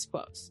status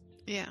quos.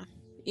 Yeah.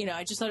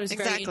 I just thought it was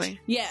exactly.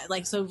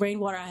 So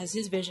Rainwater has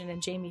his vision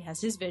and Jamie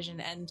has his vision.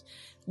 And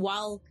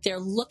while they're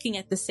looking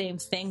at the same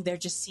thing, they're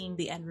just seeing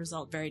the end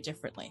result very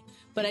differently.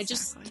 But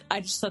exactly.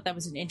 I just thought that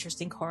was an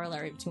interesting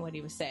corollary between what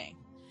he was saying.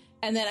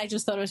 And then I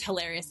just thought it was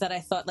hilarious that I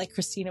thought like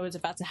Christina was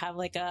about to have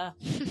like a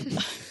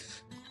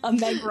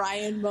Meg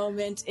Ryan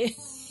moment in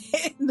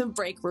the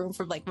break room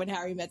from like When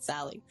Harry Met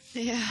Sally.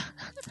 Yeah.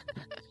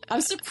 I'm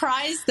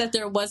surprised that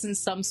there wasn't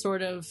some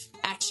sort of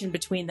action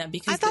between them,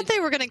 because I thought they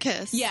were going to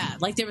kiss. Yeah,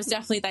 like there was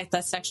definitely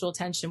that sexual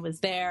tension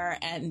was there,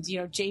 and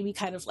Jamie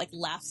kind of like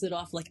laughs it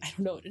off, like, I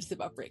don't know what it is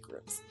about break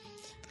rooms.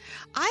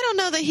 I don't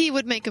know that he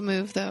would make a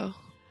move though.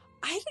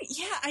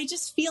 I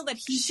just feel that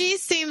she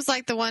seems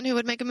like the one who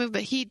would make a move,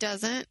 but he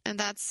doesn't, and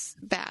that's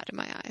bad in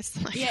my eyes.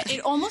 Yeah,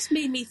 it almost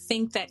made me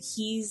think that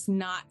he's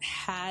not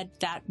had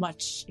that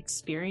much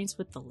experience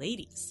with the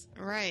ladies.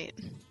 Right.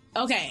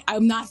 Okay,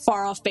 I'm not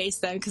far off base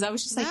then, because I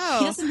was just like,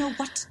 he doesn't know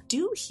what to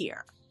do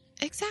here.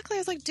 Exactly. I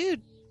was like,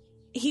 dude.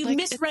 He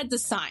misread the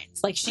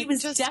signs. Like, she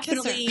was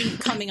definitely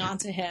coming on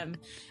to him,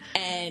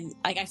 and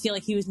like I feel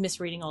like he was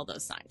misreading all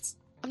those signs.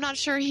 I'm not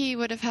sure he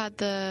would have had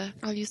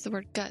I'll use the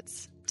word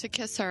guts to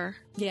kiss her.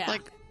 Yeah.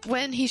 Like,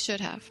 when he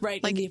should have.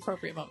 Right, like in the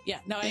appropriate moment. Yeah,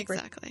 no, I agree.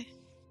 Exactly.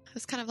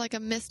 It's kind of like a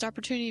missed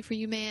opportunity for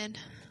you, man.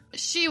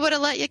 She would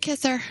have let you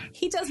kiss her.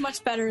 He does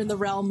much better in the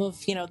realm of,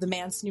 the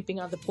man snooping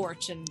on the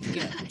porch and,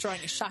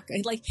 drawing a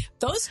shotgun. Like,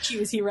 those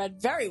cues he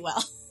read very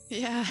well.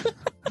 Yeah.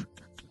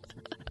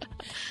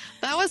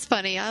 That was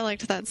funny. I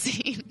liked that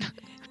scene.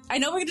 I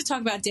know we're going to talk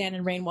about Dan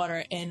and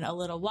Rainwater in a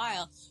little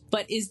while,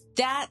 but is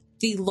that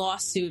the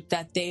lawsuit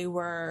that they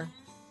were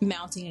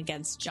mounting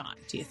against John,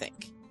 do you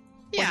think?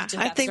 Yeah,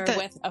 I think that.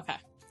 With? Okay.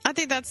 I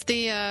think that's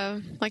the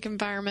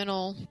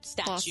environmental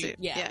statute. Lawsuit.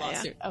 Yeah,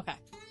 lawsuit. Yeah. Okay.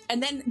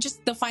 And then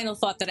just the final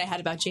thought that I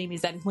had about Jamie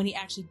is that when he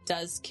actually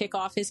does kick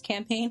off his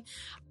campaign,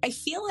 I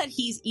feel that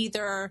he's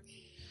either,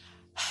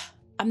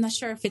 I'm not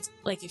sure if it's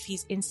like if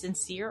he's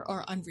insincere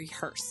or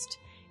unrehearsed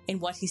in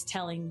what he's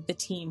telling the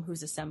team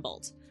who's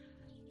assembled.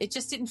 It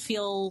just didn't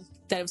feel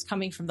that it was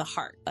coming from the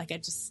heart. Like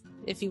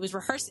if it was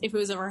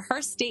a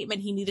rehearsed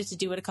statement, he needed to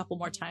do it a couple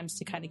more times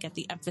to kind of get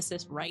the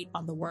emphasis right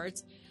on the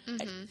words.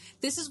 Mm-hmm.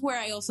 This is where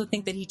I also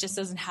think that he just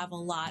doesn't have a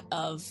lot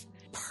of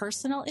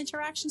personal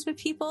interactions with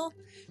people,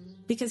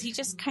 because he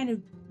just kind of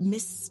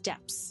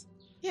missteps.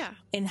 Yeah.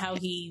 In how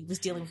he was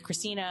dealing with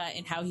Christina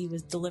and how he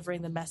was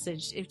delivering the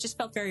message. It just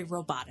felt very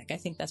robotic. I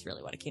think that's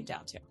really what it came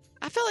down to.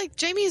 I feel like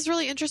Jamie is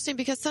really interesting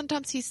because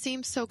sometimes he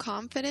seems so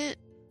confident.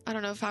 I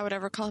don't know if I would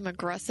ever call him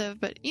aggressive,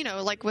 but,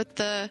 like with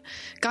the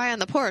guy on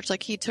the porch,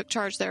 like he took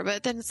charge there.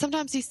 But then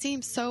sometimes he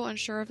seems so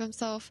unsure of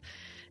himself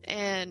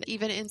and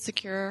even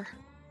insecure.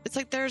 It's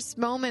like there's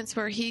moments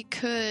where he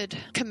could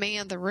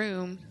command the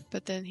room,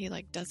 but then he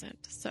doesn't.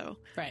 So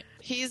right.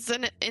 He's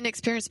an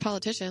inexperienced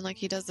politician. Like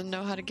he doesn't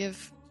know how to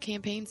give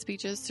campaign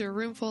speeches to a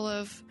room full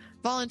of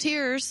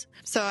volunteers.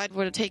 So I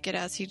would take it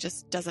as he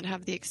just doesn't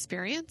have the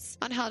experience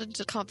on how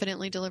to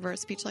confidently deliver a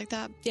speech like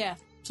that. Yeah.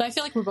 So I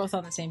feel like we're both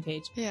on the same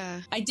page.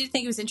 Yeah. I did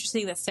think it was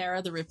interesting that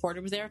Sarah, the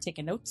reporter, was there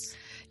taking notes.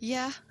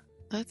 Yeah.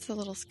 That's a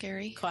little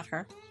scary. Caught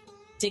her.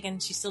 Digging.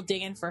 She's still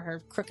digging for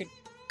her crooked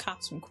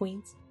cops from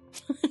Queens.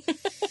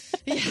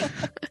 Yeah.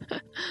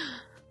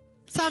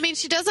 So, I mean,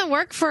 she doesn't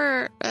work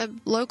for a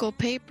local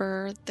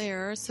paper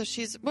there. So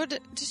did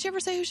she ever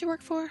say who she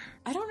worked for?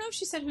 I don't know if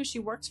she said who she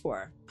works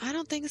for. I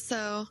don't think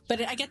so.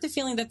 But I get the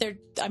feeling that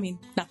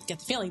not to get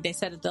the feeling, they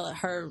said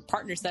her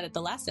partner said at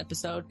the last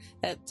episode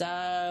that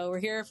we're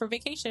here for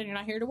vacation. You're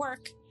not here to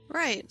work.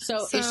 Right.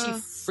 So is she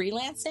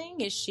freelancing?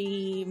 Is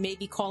she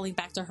maybe calling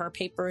back to her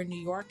paper in New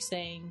York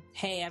saying,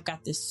 hey, I've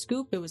got this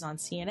scoop. It was on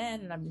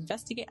CNN and I'm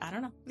investigating. I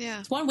don't know.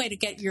 Yeah. It's one way to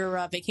get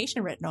your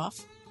vacation written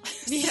off.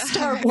 Yeah.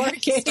 Start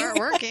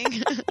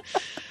working.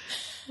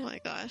 Oh my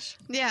gosh.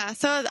 Yeah.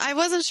 So I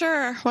wasn't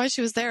sure why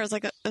she was there. I was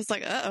like,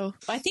 uh-oh.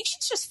 I think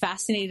she's just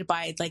fascinated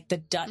by the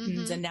Duttons.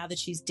 Mm-hmm. And now that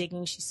she's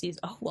digging, she sees,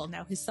 oh, well,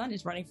 now his son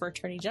is running for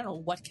attorney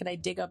general. What can I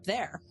dig up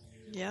there?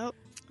 Yep.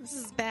 This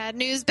is bad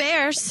news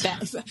bears.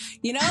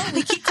 You know,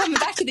 we keep coming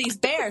back to these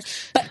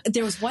bears. But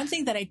there was one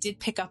thing that I did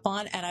pick up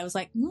on, and I was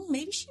like,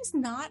 maybe she's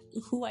not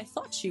who I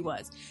thought she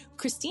was.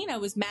 Christina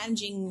was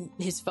managing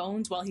his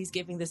phones while he's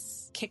giving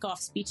this kickoff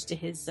speech to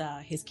his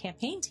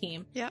campaign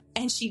team. Yep.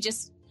 And she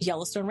just,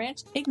 Yellowstone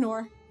Ranch,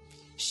 ignore.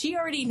 She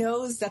already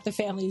knows that the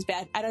family is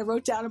bad. And I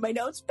wrote down in my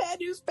notes, bad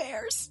news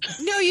bears.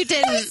 No, you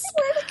didn't. I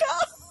swear to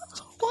God.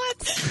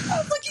 What?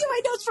 I'm looking at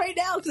my notes right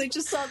now because I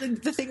just saw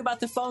the thing about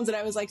the phones and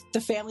I was like,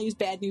 the family is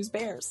bad news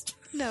bears.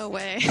 No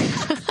way.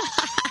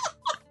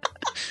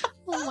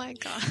 Oh my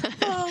God.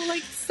 Oh,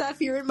 like,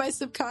 Steph, you're in my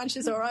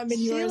subconscious or I'm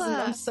in yours, and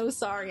I'm so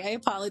sorry. I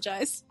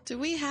apologize. Do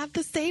we have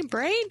the same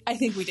brain? I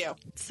think we do.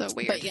 So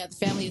weird. But yeah, the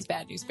family is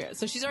bad news bears.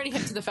 So she's already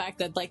hip to the fact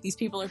that, like, these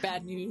people are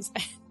bad news.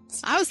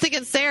 I was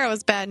thinking Sarah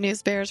was bad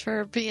news bears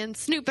for being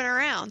snooping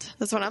around.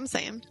 That's what I'm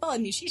saying. Well, I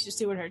mean, she's just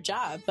doing her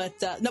job.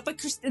 But no, but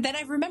then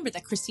I remembered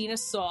that Christina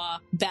saw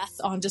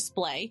Beth on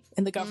display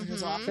in the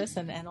governor's office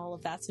and all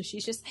of that. So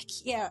she's just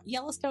like, yeah,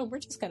 Yellowstone, we're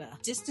just going to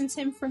distance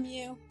him from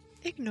you.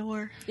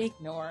 Ignore.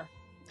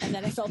 And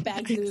then I felt bad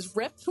because it was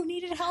Rip who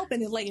needed help.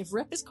 And like, if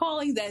Rip is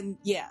calling, then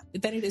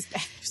then it is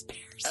bad news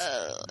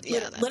bears. Yeah,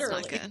 that's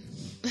literally. not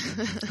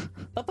good.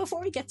 But before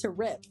we get to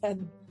Rip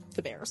and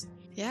the bears,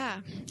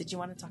 yeah. did you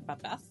want to talk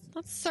about Beth?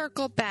 Let's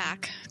circle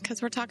back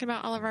because we're talking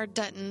about all of our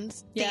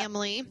Duttons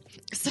family.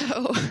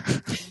 So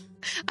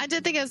I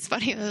did think it was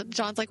funny.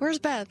 John's like, "Where's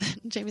Beth?"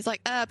 And Jamie's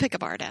like, pick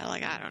up our dad."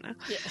 Like, I don't know.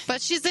 Yeah.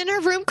 But she's in her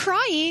room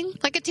crying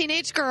like a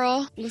teenage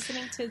girl.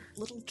 Listening to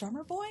Little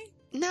Drummer Boy?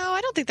 No,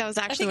 I don't think that was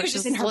actually what was she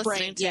was just in her listening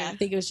brain. to. Yeah, I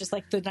think it was just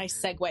like the nice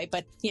segue,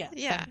 but yeah.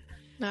 Yeah.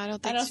 No, I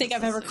don't think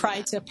I've ever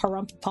cried to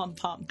Parump Pum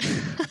Pum.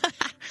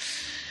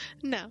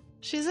 No.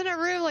 She's in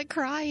her room like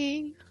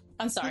crying.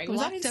 I'm sorry. Like, was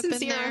that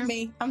insincere of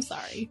me? I'm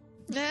sorry.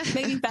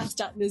 Maybe Beth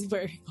Dutton is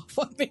very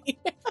for me.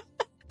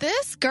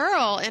 This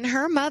girl and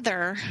her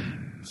mother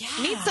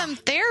need some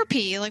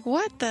therapy. Like,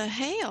 what the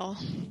hell?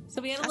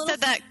 So we had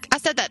I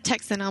said that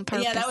texting on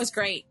purpose. Yeah, that was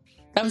great.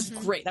 That was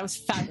great. That was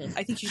fabulous.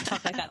 I think you should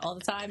talk like that all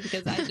the time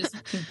because that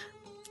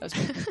was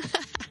great.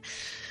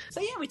 So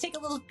yeah, we take a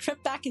little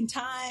trip back in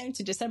time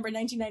to December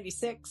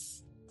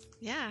 1996.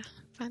 Yeah,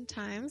 fun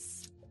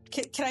times.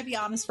 Can I be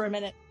honest for a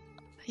minute?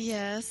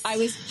 Yes. I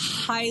was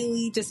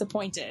highly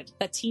disappointed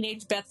that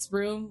teenage Beth's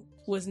room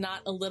was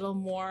not a little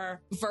more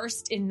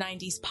versed in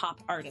 90s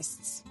pop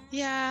artists.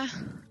 Yeah.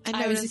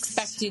 I was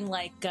expecting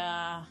like,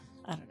 I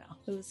don't know.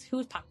 Who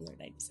was popular in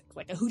 96?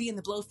 Like a Hootie and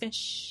the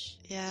Blowfish?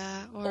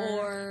 Yeah.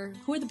 Or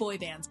who were the boy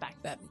bands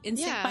back then?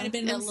 NSYNC might have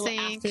been a little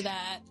after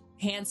that.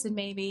 Hanson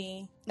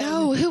maybe.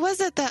 No, who was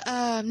it?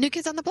 The New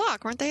Kids on the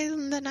Block. Weren't they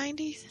in the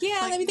 90s? Yeah,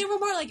 I mean, they were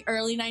more like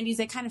early 90s.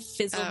 They kind of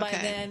fizzled by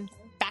then.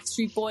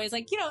 Backstreet Boys.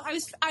 Like, you know,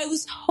 I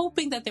was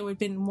hoping that there would have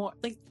been more.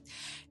 Like,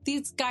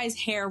 these guys'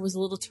 hair was a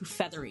little too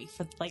feathery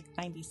for like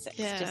 96.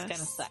 Yes.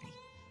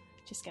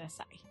 Just gonna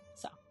say.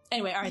 So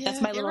anyway, all right,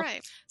 that's my little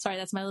sorry,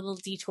 that's my little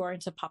detour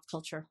into pop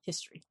culture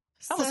history.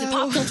 That was a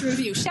pop culture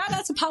review. Shout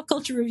out to Pop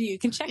Culture Review. You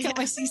can check out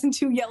my season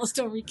 2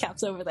 Yellowstone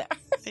recaps over there.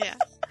 Yeah.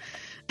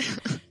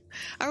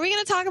 Are we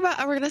going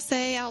to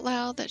say out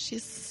loud that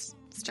she's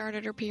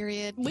started her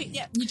period?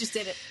 Yeah, you just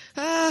did it.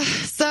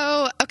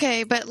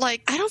 Okay, but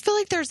like, I don't feel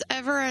like there's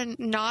ever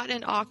not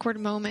an awkward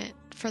moment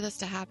for this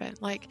to happen.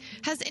 Like,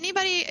 has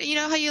anybody, you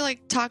know how you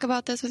like talk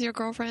about this with your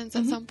girlfriends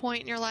at some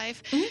point in your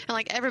life, and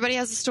like everybody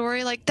has a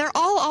story, like they're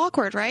all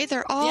awkward, right?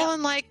 They're all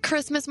on like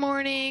Christmas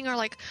morning or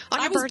like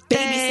on your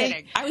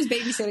birthday. I was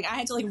babysitting. I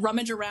had to like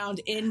rummage around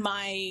in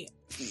my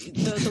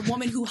the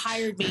woman who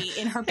hired me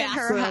in her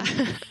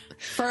bathroom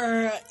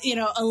for, you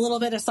know, a little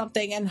bit of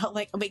something, and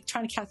like I'm like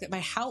trying to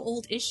calculate how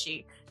old is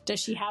she? Does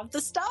she have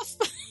the stuff?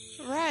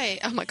 Right.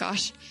 Oh my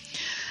gosh.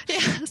 Yeah.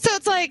 So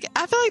it's like,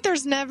 I feel like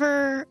there's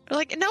never,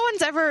 like, no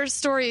one's ever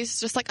stories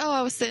just like, oh,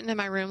 I was sitting in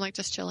my room, like,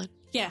 just chilling.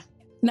 Yeah.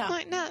 No.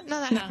 Like, no,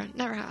 that happened.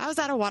 Never happened. I was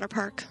at a water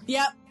park.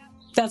 Yep.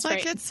 That's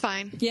like, right. It's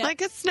fine. Yeah.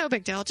 Like, it's no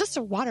big deal. Just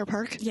a water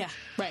park. Yeah.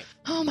 Right.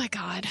 Oh my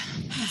God.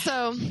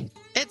 So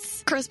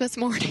it's Christmas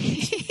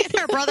morning. And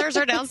our brothers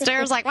are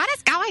downstairs like, what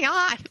is going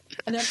on?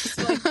 And they're just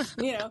like,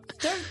 you know,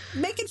 they're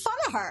making fun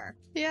of her.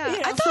 Yeah. You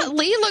know, I thought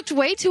Lee looked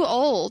way too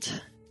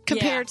old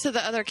compared to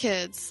the other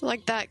kids,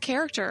 like that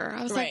character.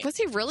 I was like, was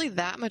he really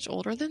that much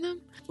older than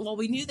them? Well,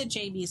 we knew that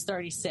Jamie's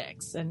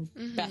 36 and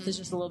Beth is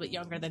just a little bit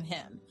younger than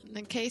him. And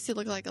then Casey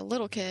looked like a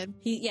little kid.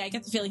 I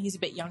get the feeling he's a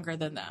bit younger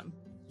than them.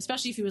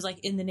 Especially if he was like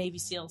in the Navy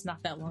SEALs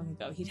not that long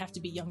ago. He'd have to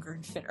be younger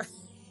and fitter.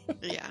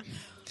 Yeah.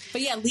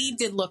 But yeah, Lee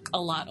did look a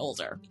lot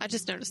older. I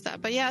just noticed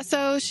that. But yeah,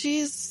 so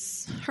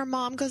her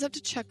mom goes up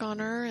to check on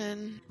her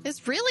and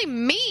is really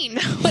mean.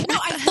 But no,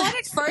 I thought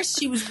at first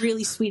she was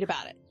really sweet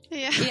about it.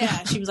 Yeah.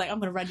 Yeah, she was like, I'm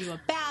going to run you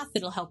a bath.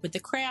 It'll help with the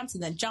cramps.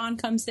 And then John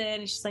comes in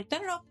and she's like,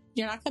 no,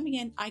 you're not coming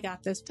in. I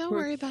got this. Don't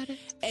worry about it.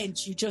 And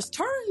she just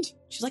turned.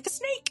 She's like a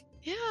snake.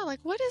 Yeah, like,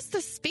 what is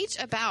this speech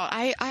about?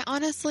 I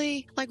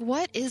honestly, like,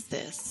 what is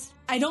this?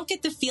 I don't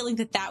get the feeling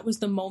that was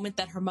the moment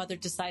that her mother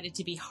decided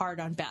to be hard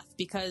on Beth,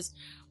 because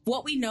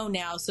what we know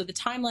now, so the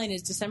timeline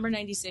is December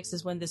 96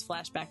 is when this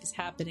flashback is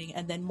happening,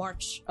 and then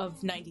March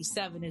of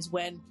 97 is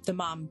when the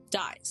mom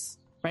dies,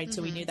 right? Mm-hmm.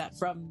 So we knew that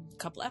from a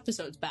couple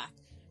episodes back.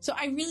 So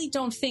I really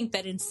don't think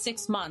that in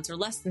 6 months or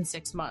less than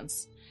 6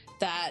 months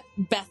that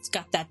Beth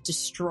got that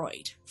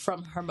destroyed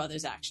from her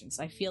mother's actions.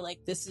 I feel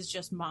like this is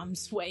just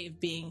mom's way of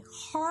being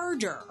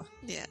harder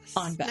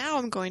on Beth. Now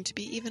I'm going to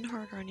be even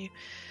harder on you.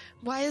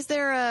 Why is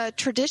there a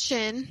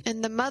tradition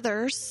in the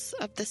mothers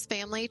of this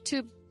family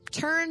to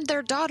turn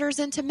their daughters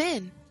into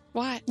men?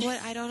 Why? What?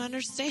 I don't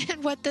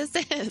understand what this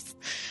is.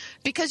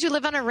 Because you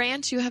live on a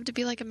ranch, you have to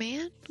be like a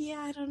man? Yeah,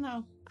 I don't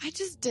know. I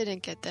just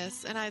didn't get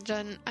this. And I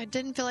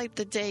didn't feel like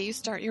the day you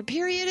start your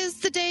period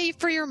is the day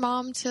for your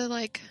mom to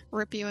like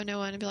rip you a new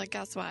one and be like,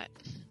 guess what?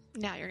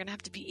 Now you're going to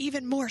have to be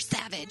even more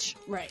savage.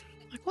 Right.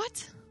 Like,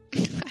 what?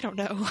 I don't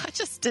know. I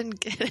just didn't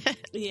get it.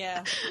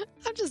 Yeah.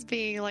 I'm just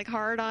being like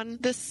hard on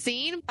this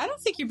scene. I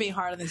don't think you're being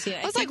hard on the scene.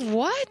 I was like,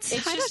 what?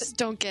 I just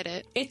don't get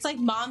it. It's like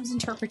mom's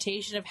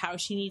interpretation of how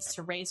she needs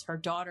to raise her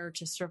daughter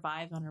to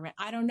survive on her own.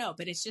 I don't know,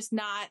 but it's just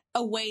not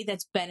a way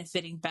that's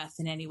benefiting Beth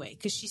in any way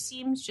because she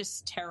seems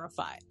just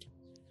terrified.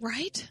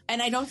 Right?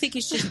 And I don't think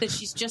it's just that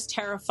she's just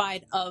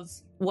terrified of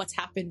what's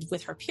happened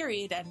with her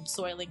period and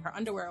soiling her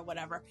underwear or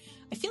whatever.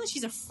 I feel like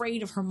she's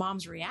afraid of her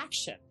mom's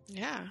reaction.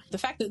 Yeah. The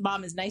fact that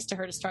mom is nice to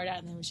her to start out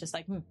and then was just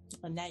like, well,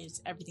 now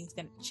everything's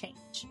going to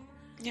change.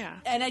 Yeah.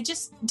 And I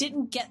just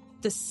didn't get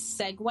the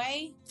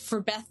segue for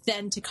Beth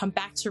then to come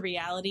back to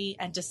reality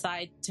and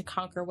decide to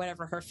conquer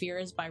whatever her fear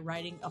is by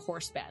riding a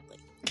horse badly.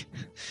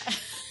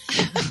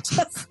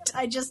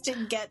 I just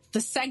didn't get the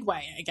segue,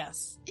 I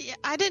guess. Yeah,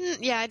 I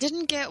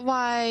didn't get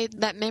why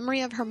that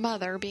memory of her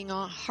mother being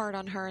hard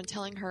on her and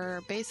telling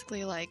her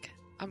basically like,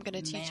 I'm going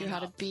to teach you how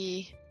to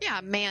be,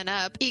 man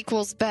up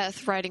equals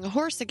Beth riding a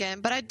horse again.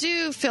 But I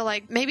do feel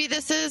like maybe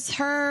this is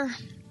her,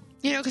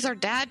 because her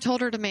dad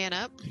told her to man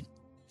up.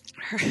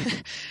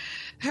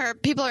 Her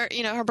people are,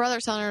 her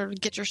brother's telling her,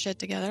 get your shit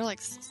together, like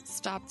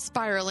stop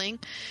spiraling.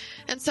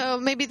 And so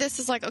maybe this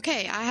is like,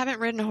 okay, I haven't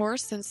ridden a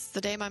horse since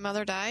the day my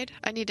mother died.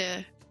 I need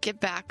to get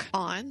back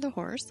on the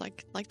horse,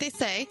 like they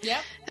say,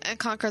 and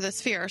conquer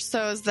this fear.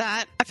 So is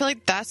that, I feel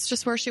like that's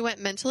just where she went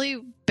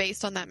mentally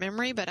based on that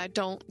memory, but I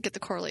don't get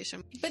the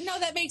correlation. But no,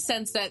 that makes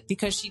sense that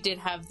because she did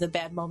have the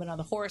bad moment on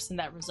the horse and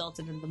that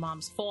resulted in the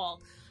mom's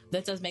fall.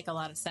 That does make a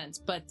lot of sense.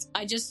 But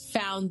I just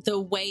found the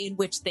way in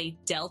which they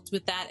dealt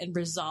with that and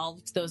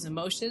resolved those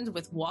emotions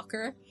with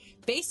Walker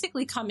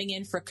basically coming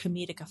in for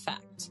comedic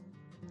effect.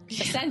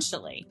 Yeah.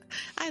 Essentially.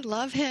 I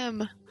love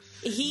him.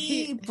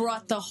 He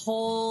brought the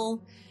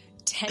whole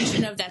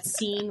tension of that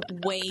scene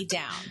way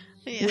down.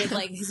 Yeah. With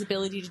like his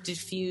ability to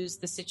diffuse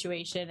the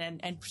situation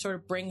and sort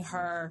of bring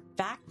her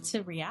back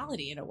to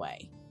reality in a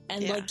way.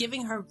 And like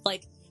giving her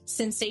like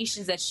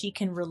sensations that she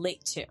can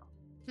relate to.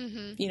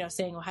 Mm-hmm.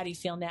 Saying, well, how do you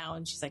feel now?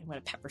 And she's like, I'm going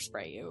to pepper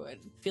spray you. And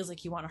it feels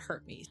like you want to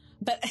hurt me.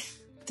 But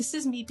this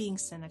is me being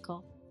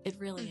cynical. It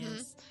really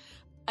is.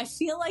 I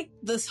feel like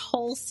this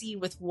whole scene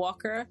with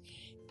Walker,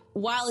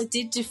 while it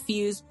did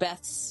diffuse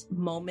Beth's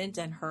moment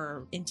and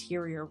her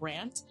interior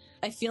rant,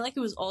 I feel like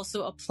it was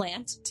also a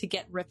plant to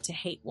get Rip to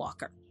hate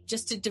Walker.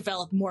 Just to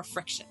develop more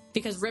friction.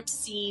 Because Rip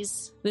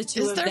sees the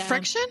two of them. Is there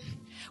friction?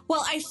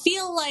 Well, I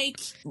feel like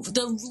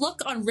the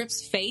look on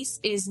Rip's face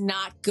is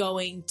not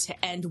going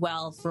to end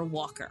well for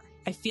Walker.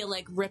 I feel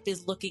like Rip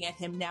is looking at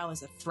him now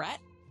as a threat.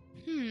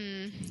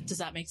 Does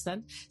that make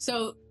sense?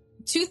 So,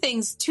 two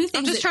things.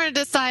 I'm just trying to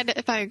decide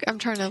if I'm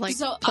trying to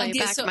play it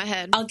back in my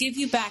head. I'll give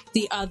you back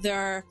the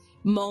other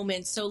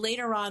moment. So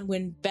later on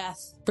when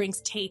Beth brings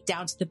Tate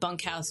down to the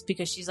bunkhouse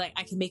because she's like,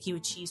 I can make you a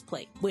cheese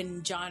plate.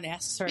 When John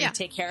asks her to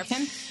take care of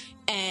him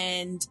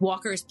and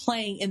Walker is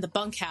playing in the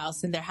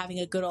bunkhouse and they're having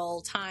a good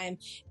old time.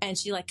 And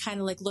she kind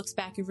of looks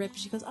back at Rip and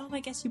she goes, oh, I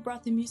guess you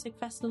brought the music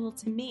festival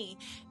to me.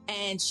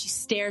 And she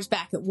stares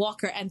back at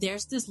Walker and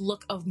there's this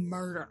look of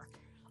murder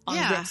on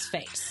Rip's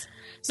face.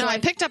 So I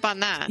picked up on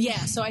that. Yeah,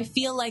 so I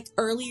feel like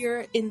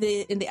earlier in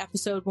the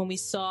episode when we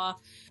saw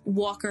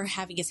Walker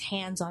having his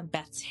hands on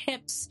Beth's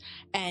hips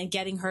and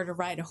getting her to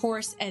ride a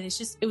horse, and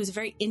it was a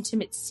very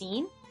intimate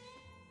scene.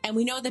 And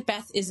we know that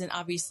Beth isn't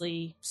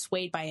obviously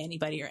swayed by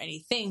anybody or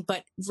anything,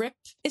 but Rip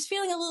is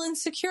feeling a little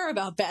insecure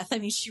about Beth. I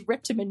mean, she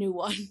ripped him a new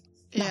one.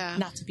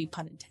 Not to be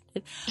pun intended.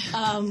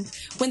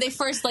 When they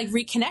first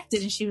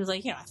reconnected and she was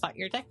like, I thought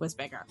your dick was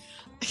bigger.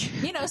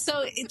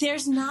 So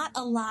there's not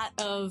a lot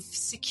of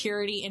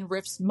security in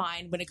Rip's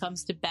mind when it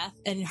comes to Beth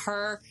and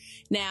her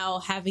now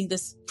having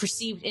this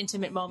perceived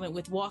intimate moment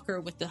with Walker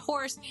with the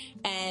horse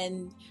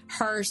and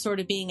her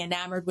sort of being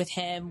enamored with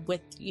him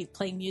with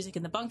playing music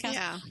in the bunkhouse.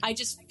 Yeah. I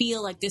just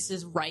feel like this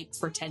is ripe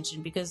for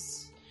tension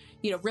because,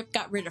 Rip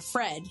got rid of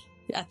Fred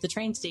at the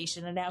train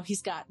station and now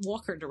he's got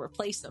Walker to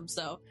replace him.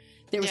 So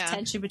there was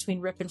tension between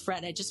Rip and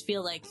Fred. I just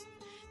feel like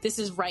this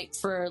is ripe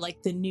for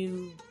the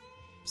new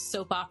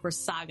soap opera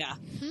saga.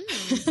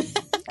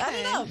 I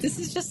don't know. This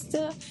is just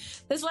this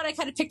is what I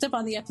kind of picked up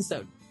on the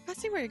episode. I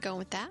see where you're going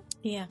with that.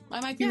 Yeah,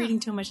 I might be reading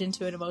too much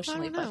into it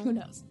emotionally, but who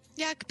knows?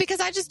 Yeah, because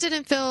I just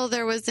didn't feel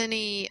there was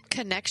any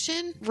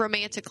connection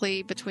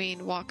romantically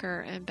between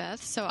Walker and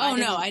Beth. So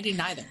I didn't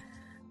either.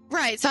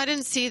 Right, so I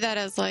didn't see that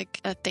as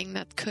like a thing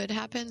that could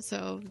happen.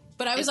 So,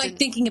 but I was like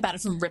thinking about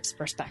it from Rip's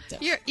perspective.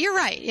 You're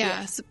right.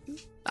 Yeah, so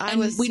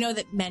we know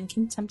that men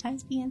can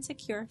sometimes be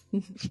insecure,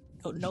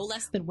 no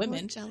less than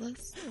women.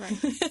 Jealous,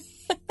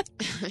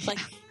 right? Like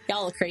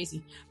y'all are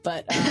crazy,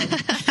 but.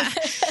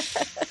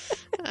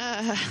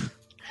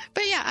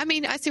 But yeah, I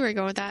mean, I see where you're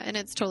going with that, and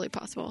it's totally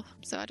possible.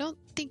 So I don't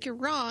think you're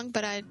wrong,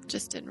 but I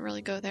just didn't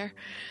really go there.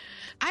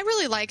 I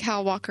really like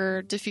how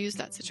Walker diffused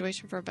that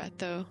situation for Beth,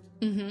 though.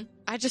 Mm-hmm.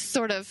 I just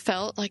sort of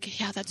felt like,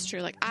 yeah, that's true.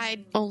 Like,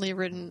 I'd only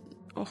ridden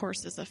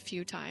horses a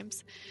few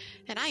times,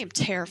 and I am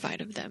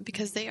terrified of them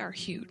because they are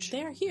huge.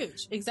 They are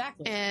huge,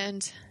 exactly.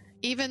 And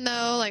even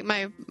though, like,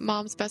 my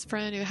mom's best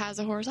friend who has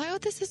a horse, like, oh,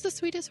 this is the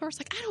sweetest horse.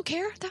 Like, I don't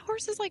care. That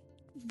horse is, like,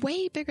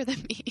 way bigger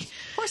than me.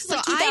 Horse is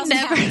like 2,000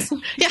 pounds.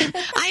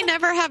 I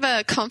never have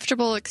a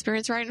comfortable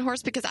experience riding a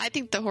horse because I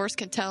think the horse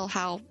can tell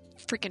how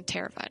freaking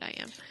terrified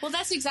I am. Well,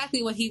 that's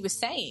exactly what he was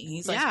saying.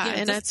 He's like,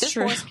 and that's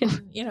true. This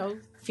horse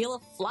can, feel a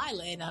fly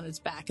laying on its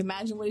back.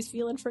 Imagine what he's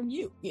feeling from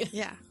you.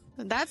 Yeah.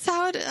 That's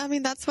how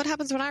that's what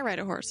happens when I ride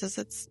a horse. Is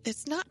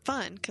it's not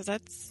fun because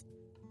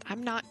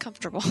I'm not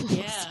comfortable.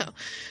 Yeah. So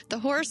the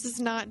horse is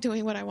not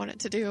doing what I want it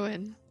to do,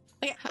 and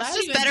like, it's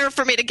just better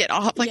for me to get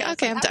off. Like,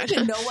 okay, I'm done. I don't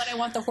even know what I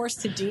want the horse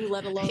to do,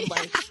 let alone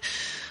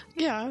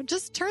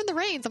just turn the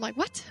reins. I'm like,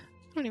 what?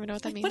 I don't even know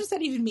what that means. What does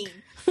that even mean?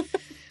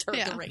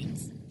 Turn the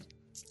reins.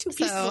 It's 2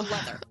 pieces of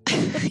leather.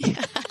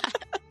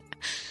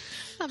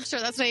 I'm sure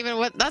that's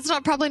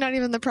probably not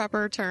even the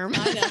proper term.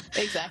 I know,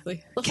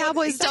 exactly.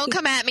 Cowboys, don't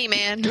come at me,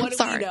 man. What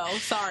do we know?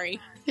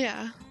 Sorry.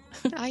 Yeah.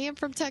 I am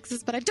from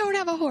Texas, but I don't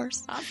have a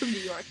horse. I'm from New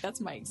York.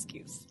 That's my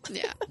excuse.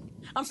 Yeah.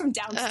 I'm from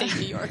downstate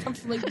New York. I'm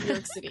from New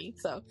York City.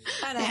 So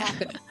that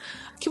happened.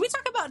 Can we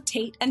talk about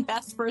Tate and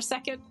Beth for a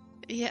second?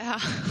 Yeah.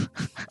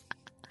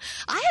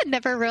 I had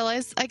never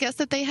realized, I guess,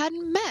 that they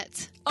hadn't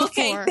met before.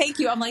 Okay, thank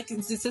you. I'm like,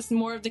 is this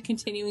more of the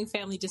continuing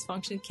family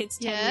dysfunction? Kids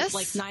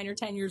 9 or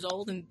 10 years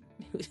old, and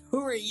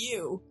who are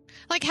you?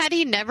 Like, had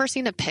he never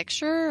seen a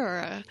picture or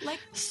a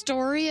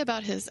story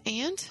about his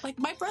aunt? Like,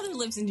 my brother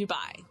lives in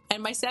Dubai,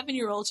 and my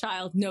 7-year-old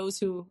child knows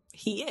who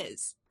he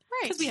is.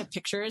 Right. Because we have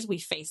pictures, we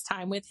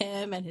FaceTime with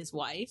him and his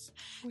wife,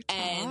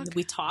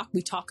 we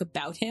talk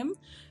about him.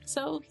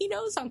 So he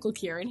knows Uncle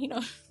Kieran, he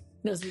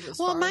knows he lives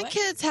far my away.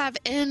 kids have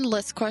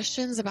endless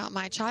questions about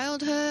my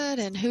childhood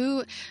and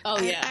who.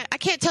 Oh, yeah. I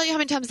can't tell you how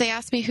many times they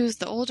ask me who's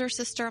the older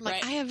sister. I'm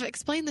like, I have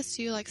explained this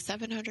to you like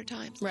 700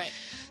 times. Right.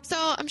 So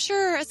I'm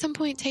sure at some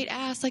point Tate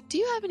asked, like, do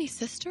you have any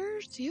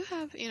sisters? Do you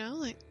have,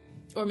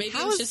 Or maybe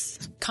it was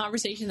just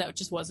conversation that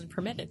just wasn't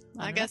permitted.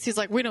 I guess he's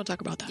like, we don't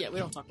talk about that. Yeah, we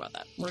don't talk about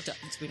that. We're done.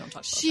 We don't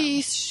talk about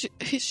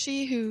that.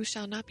 She who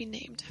shall not be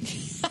named.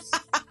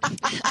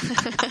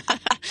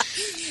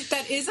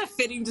 That is a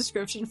fitting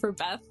description for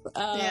Beth.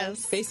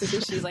 Yes.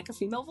 Basically, she's like a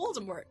female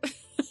Voldemort.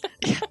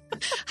 Yeah.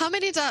 How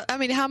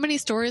many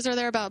stories are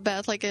there about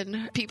Beth, like,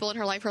 in people in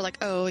her life who are like,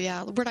 oh,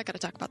 yeah, we're not going to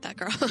talk about that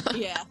girl.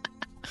 Yeah.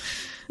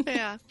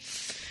 Yeah.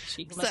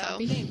 She must not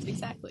be named,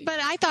 exactly. But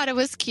I thought it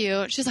was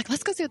cute. She's like,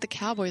 let's go see what the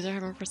Cowboys are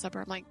having for supper.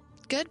 I'm like,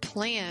 good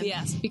plan.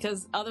 Yes,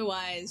 because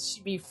otherwise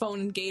she'd be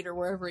phoning Gator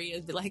wherever he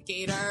is. Be like,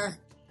 Gator,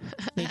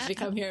 need you to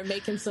come here and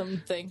make him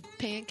something.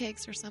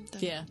 Pancakes or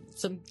something. Yeah,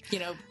 some,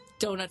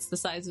 donuts the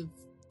size of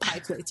pie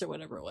plates or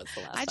whatever it was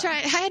the last time.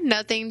 I had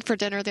nothing for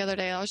dinner the other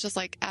day. I was just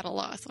like at a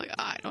loss. Like,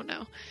 I don't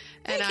know.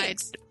 And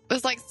pancakes. I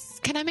was like,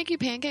 can I make you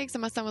pancakes?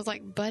 And my son was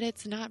like, but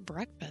it's not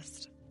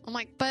breakfast. I'm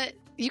like, but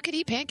you could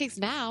eat pancakes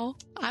now.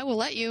 I will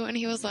let you. And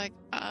he was like,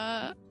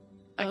 I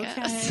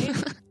guess.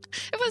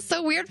 It was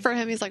so weird for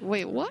him. He's like,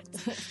 wait, what?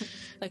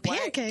 Like,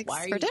 pancakes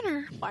for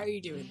dinner. Why are you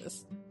doing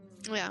this?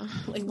 Yeah.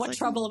 Like, what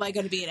trouble am I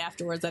going to be in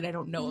afterwards that I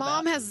don't know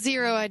about? Mom has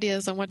zero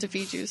ideas on what to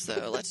feed you,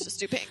 so let's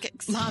just do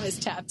pancakes. Mom is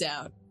tapped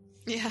out.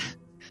 Yeah.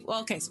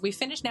 Well, okay, so we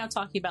finished now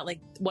talking about, like,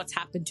 what's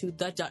happened to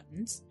the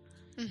Duttons.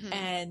 Mm-hmm.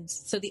 And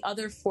so the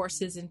other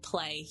forces in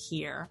play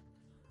here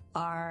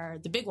are,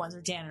 the big ones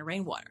are Dan and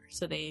Rainwater.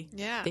 So they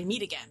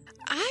meet again.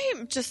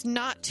 I'm just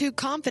not too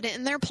confident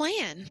in their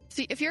plan.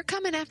 See, if you're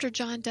coming after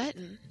John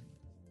Dutton,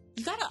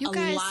 you gotta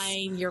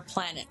align your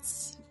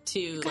planets.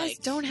 You guys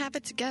don't have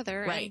it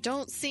together and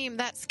don't seem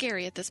that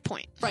scary at this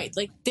point. Right.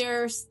 Like,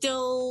 they're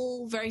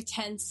still very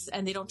tense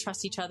and they don't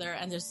trust each other,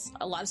 and there's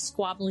a lot of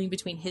squabbling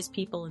between his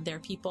people and their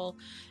people,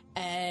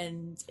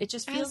 and it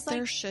just feels like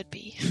there should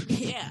be.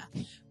 Yeah.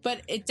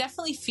 But it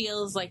definitely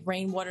feels like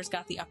Rainwater's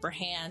got the upper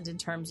hand in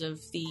terms of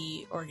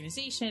the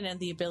organization and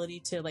the ability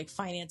to, like,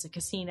 finance a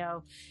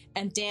casino,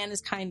 and Dan is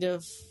kind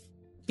of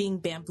being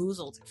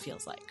bamboozled, it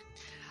feels like.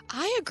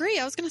 I agree.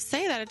 I was going to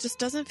say that. It just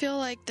doesn't feel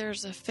like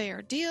there's a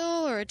fair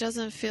deal, or it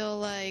doesn't feel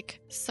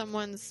like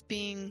someone's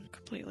being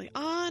completely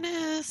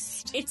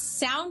honest. It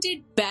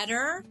sounded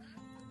better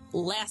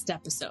last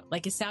episode.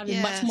 Like, it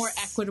sounded much more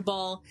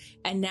equitable.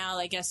 And now,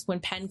 I guess, when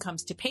pen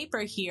comes to paper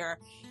here,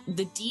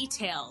 the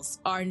details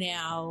are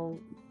now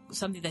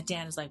something that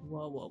Dan is like,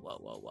 whoa.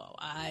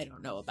 I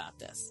don't know about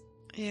this.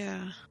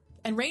 Yeah.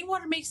 And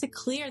Rainwater makes it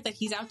clear that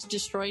he's out to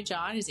destroy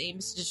John. His aim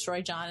is to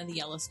destroy John in the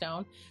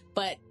Yellowstone.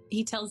 But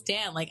he tells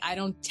Dan, like, I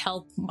don't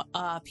tell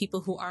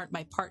people who aren't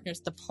my partners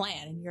the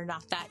plan, and you're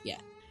not that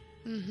yet.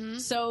 Mm-hmm.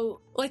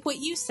 So, like what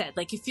you said,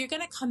 like, if you're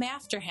going to come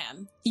after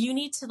him, you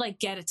need to, like,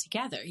 get it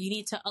together. You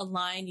need to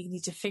align. You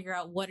need to figure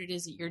out what it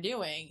is that you're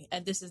doing.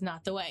 And this is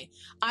not the way.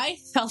 I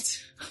felt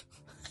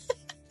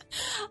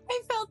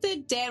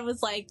that Dan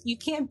was like, you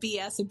can't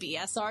BS a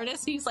BS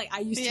artist. He's like, I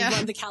used to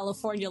run the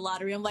California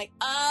lottery. I'm like,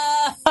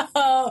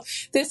 oh,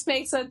 this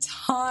makes a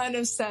ton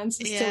of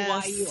sense as to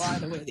why you are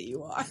the way that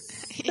you are.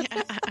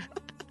 Yeah.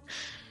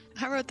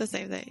 I wrote the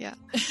same thing, yeah.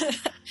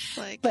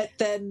 But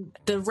then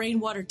the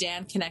Rainwater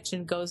Dan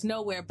connection goes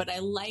nowhere. But I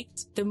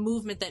liked the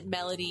movement that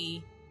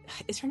Melody,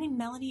 is her name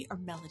Melody or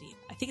Melody?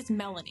 I think it's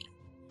Melody.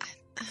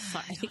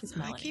 Sorry, I think it's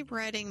Melody. I keep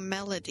writing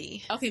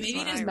Melody. Okay, maybe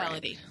it is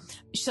Melody.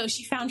 So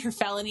she found her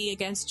felony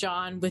against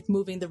John with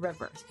moving the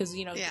river. Because,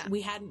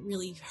 we hadn't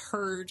really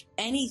heard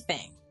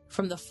anything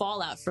from the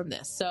fallout from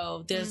this.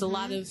 So there's a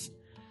lot of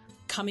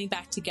coming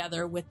back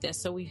together with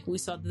this. So we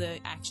saw the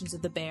actions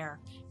of the bear,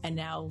 and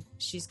now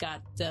she's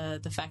got the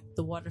fact that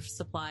the water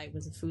supply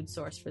was a food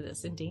source for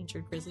this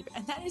endangered grizzly bear.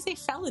 And that is a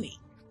felony.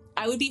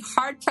 I would be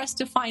hard pressed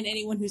to find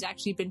anyone who's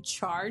actually been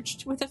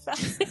charged with a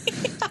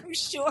felony, I'm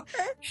sure.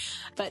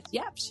 But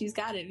yeah, she's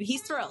got it.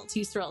 He's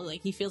thrilled.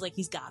 Like, he feels like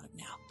he's got him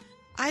now.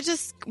 I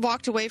just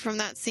walked away from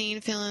that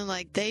scene feeling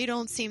like they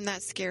don't seem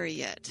that scary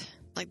yet.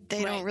 Like,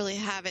 they don't really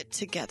have it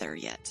together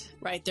yet.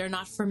 Right. They're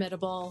not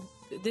formidable.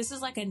 This is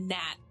like a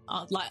gnat,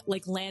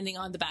 like landing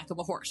on the back of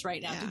a horse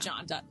right now to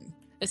John Dutton,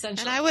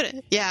 essentially.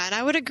 And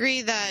I would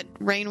agree that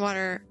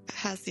Rainwater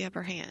has the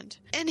upper hand.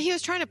 And he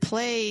was trying to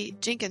play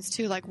Jenkins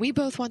too. Like, we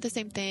both want the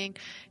same thing.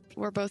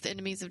 We're both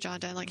enemies of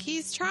John Dutton. Like,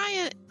 he's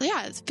trying,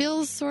 it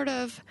feels sort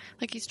of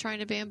like he's trying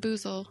to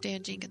bamboozle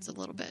Dan Jenkins a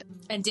little bit.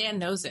 And Dan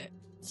knows it.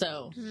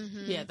 So,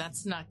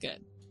 that's not good.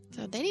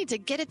 So they need to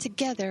get it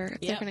together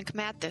if they're going to come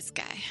at this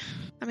guy.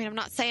 I mean, I'm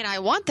not saying I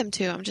want them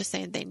to. I'm just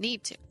saying they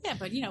need to. Yeah,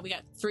 but, we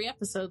got 3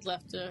 episodes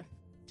left.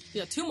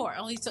 2 more.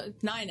 Only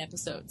 9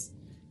 episodes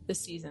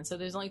this season. So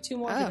there's only 2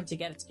 more for them to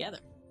get it together.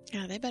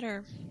 Yeah, they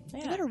better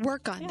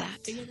work on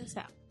that. Figure this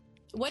out.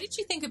 What did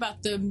you think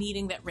about the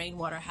meeting that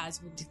Rainwater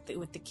has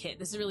with the kid?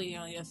 This is really the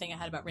only other thing I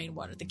had about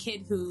Rainwater. The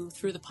kid who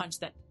threw the punch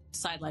that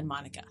sidelined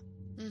Monica.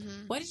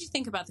 Mm-hmm. What did you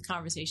think about the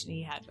conversation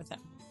he had with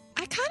him?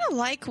 I kind of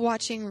like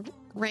watching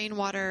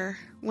Rainwater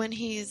when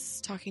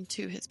he's talking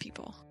to his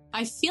people.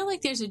 I feel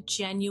like there's a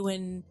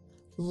genuine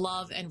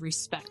love and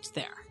respect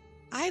there.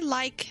 I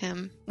like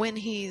him when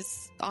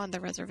he's on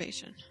the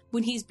reservation.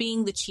 When he's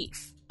being the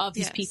chief of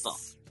his people.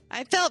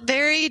 I felt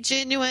very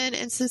genuine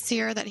and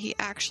sincere that he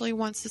actually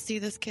wants to see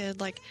this kid,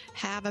 like,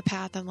 have a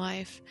path in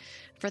life,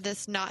 for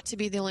this not to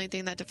be the only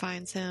thing that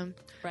defines him.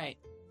 Right.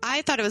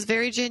 I thought it was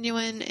very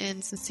genuine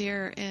and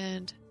sincere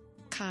and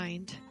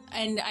kind.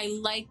 And I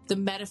like the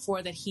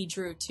metaphor that he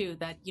drew, too,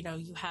 that, you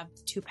have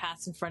 2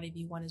 paths in front of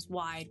you. One is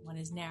wide, one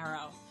is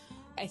narrow.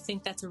 I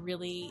think that's a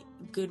really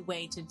good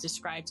way to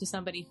describe to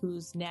somebody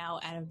who's now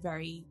at a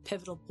very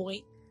pivotal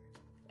point,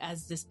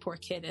 as this poor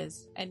kid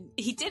is. And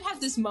he did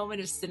have this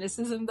moment of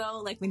cynicism,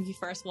 though, like when he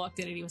first walked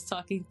in and he was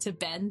talking to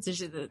Ben,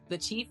 the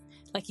chief,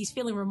 like he's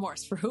feeling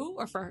remorse for who,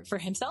 or for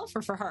himself,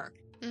 or for her.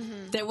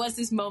 Mm-hmm. There was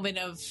this moment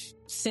of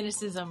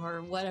cynicism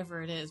or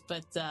whatever it is,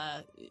 but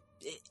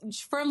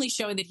firmly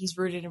showing that he's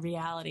rooted in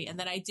reality. And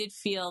then I did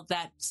feel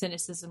that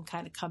cynicism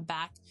kind of come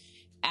back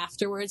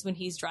afterwards when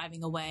he's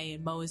driving away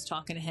and Mo is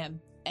talking to him,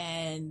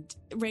 and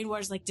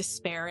Rainwater's like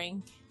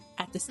despairing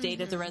at the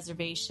state of the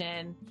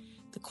reservation,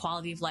 the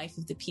quality of life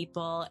of the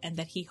people, and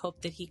that he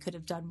hoped that he could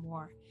have done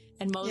more.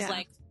 And Mo's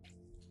like,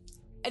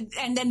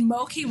 and then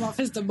Mo came off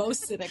as the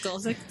most cynical. I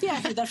was like, yeah, I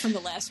heard that from the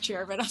last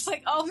chair, but I was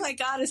like, oh my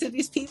God, is it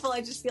these people?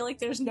 I just feel like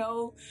they're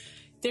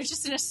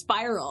just in a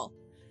spiral.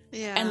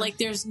 Yeah. And like,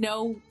 there's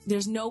no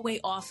way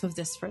off of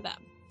this for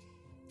them.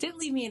 Didn't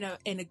leave me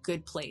in a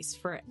good place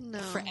for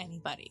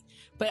anybody.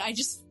 But I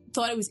just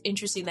thought it was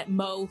interesting that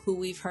Mo, who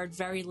we've heard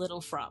very little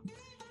from,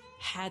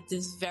 had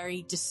this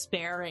very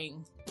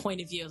despairing point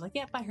of view. I was like,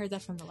 yep, I heard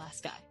that from the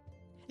last guy.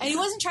 And he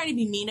wasn't trying to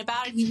be mean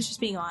about it. He was just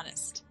being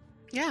honest.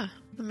 Yeah.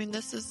 I mean,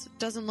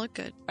 doesn't look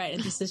good. Right.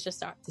 And this is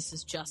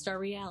just our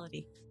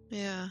reality.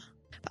 Yeah.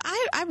 But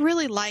I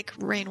really like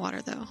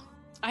Rainwater, though.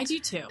 I do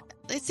too.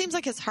 It seems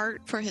like his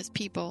heart for his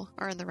people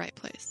are in the right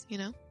place,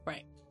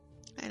 Right.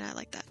 And I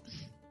like that.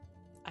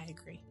 I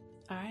agree.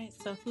 All right.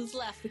 So who's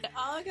left?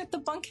 I got the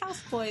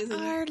Bunkhouse Boys.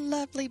 Our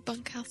lovely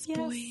Bunkhouse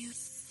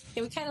Boys.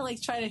 Yeah, we kind of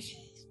like try to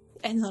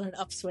end on an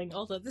upswing,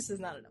 although this is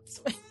not an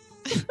upswing.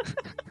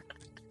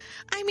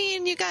 I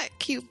mean, you got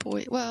cute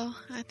boy. Well,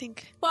 I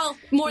think. Well,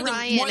 more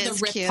the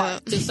Rip cute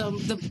part. So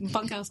the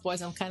Bunkhouse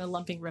Boys, I'm kind of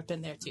lumping Rip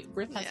in there too.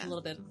 Rip has a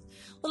little bit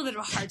of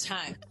a hard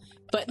time,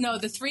 but no,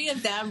 the 3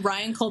 of them,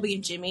 Ryan, Colby,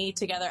 and Jimmy,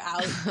 together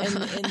out in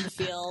the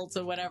fields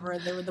or whatever,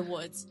 and they were in the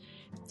woods.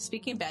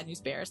 speaking of bad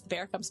news bears, the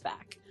bear comes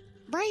back.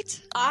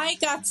 Right. I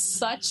got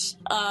such,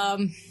 I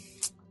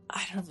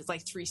don't know if it's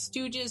like Three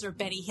Stooges or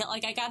Benny Hill.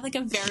 Like, I got like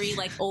a very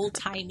like old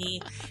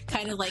timey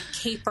kind of like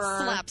caper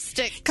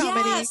slapstick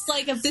comedy. Yes,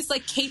 like of this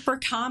like caper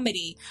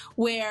comedy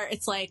where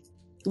it's like,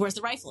 where's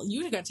the rifle?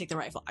 You're going to take the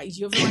rifle. Do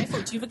you have a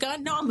rifle? Do you have a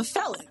gun? No, I'm a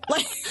felon.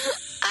 Like,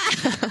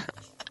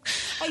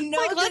 I know.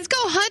 Like, let's go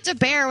hunt a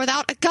bear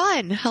without a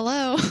gun.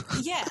 Hello.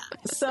 Yeah.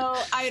 So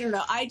I don't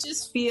know. I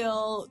just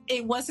feel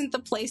it wasn't the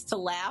place to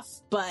laugh,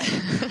 but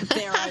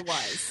there I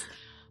was.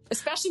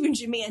 Especially when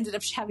Jimmy ended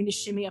up having to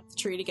shimmy up the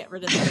tree to get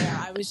rid of the bear.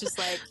 I was just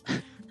like,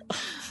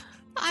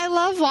 I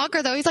love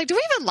Walker though. He's like, do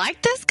we even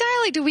like this guy?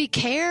 Like, do we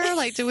care?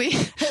 Like, do we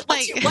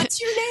like? what's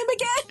your name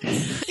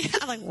again? Yeah,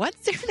 I'm like,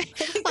 what's your name?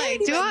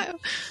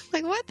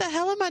 Like, what the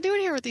hell am I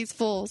doing here with these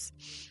fools?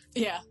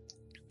 Yeah.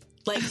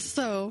 Like,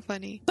 so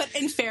funny. But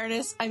in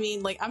fairness, I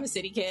mean, like, I'm a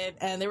city kid,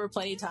 and there were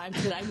plenty of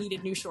times that I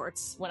needed new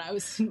shorts when I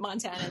was in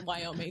Montana and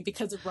Wyoming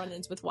because of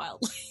run-ins with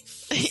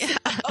wildlife. Yeah.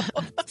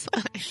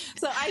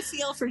 So I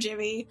feel for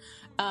Jimmy.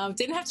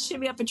 Didn't have to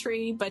shimmy up a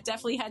tree, but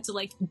definitely had to,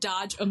 like,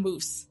 dodge a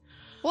moose.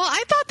 Well,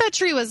 I thought that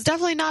tree was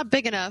definitely not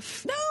big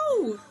enough.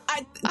 No!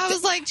 I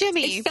was like,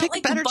 Jimmy, pick like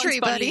a better tree,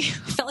 buddy. It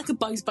felt like a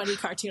Bugs Bunny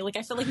cartoon. Like,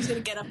 I felt like he was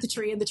going to get up the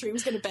tree and the tree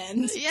was going to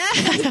bend. Yeah.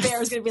 And the bear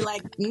was going to be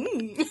like,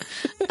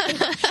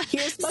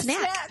 here's my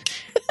snack.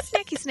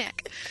 Snacky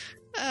snack.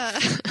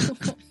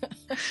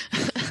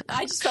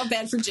 I just felt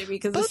bad for Jimmy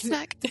because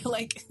they're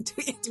like,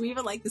 do we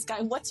even like this guy?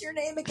 What's your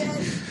name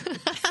again?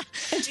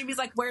 And Jimmy's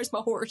like, where's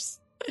my horse?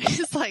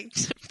 He's like,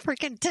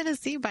 freaking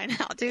Tennessee by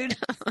now, dude.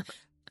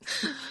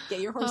 Yeah,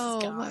 your horse is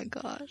gone. Oh my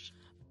gosh.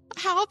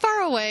 How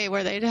far away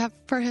were they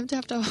for him to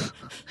have to,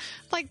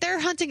 like, they're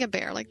hunting a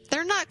bear. Like,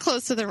 they're not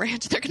close to the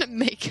ranch. They're going to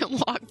make him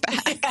walk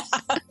back. Yeah.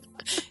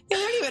 They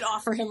wouldn't even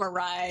offer him a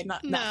ride.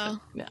 No.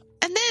 And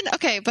then,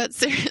 okay, but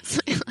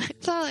seriously,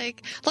 it's not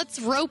like, let's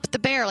rope the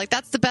bear. Like,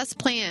 that's the best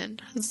plan,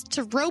 is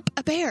to rope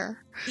a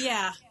bear.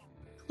 Yeah.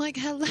 Like,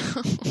 hello.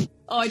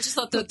 Oh, I just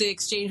thought that the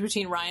exchange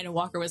between Ryan and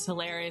Walker was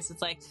hilarious.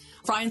 It's like,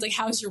 Ryan's like,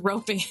 how's your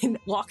roping? And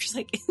Walker's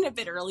like, isn't it a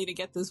bit early to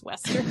get this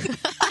Western?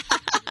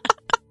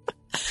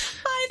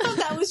 I thought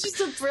that was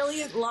just a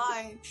brilliant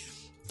line.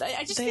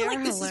 I just feel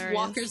like this hilarious. Is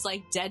Walker's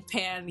like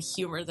deadpan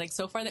humor. Like,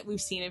 so far that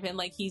we've seen of him,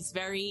 like he's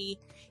very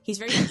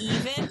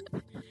even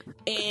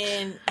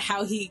in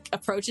how he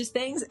approaches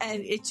things,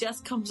 and it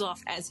just comes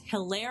off as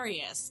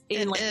hilarious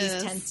in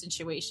these tense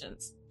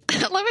situations.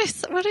 What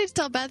did he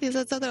tell Beth? He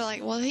said something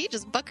like, well, he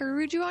just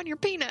buckarooed you on your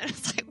peanut.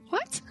 It's like,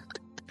 what?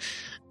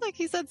 Like,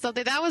 he said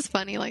something. That was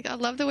funny. Like, I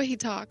love the way he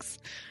talks.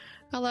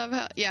 I love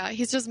how,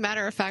 he's just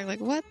matter of fact,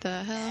 like, what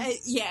the hell?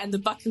 Yeah, and the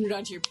buckaroo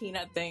onto your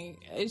peanut thing,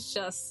 it's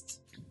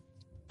just,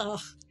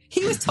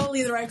 he was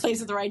totally in the right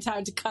place at the right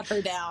time to cut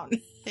her down.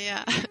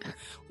 Yeah.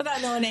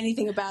 Without knowing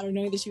anything about her,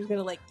 knowing that she was going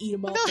to, like, eat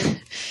him up.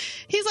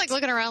 He's, like,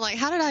 looking around like,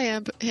 how did I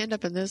end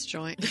up in this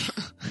joint?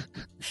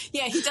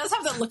 Yeah, he does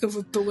have that look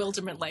of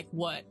bewilderment, like,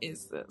 what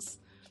is this?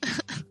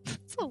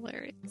 It's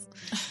hilarious.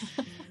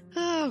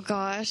 Oh,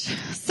 gosh.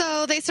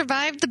 So they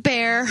survived the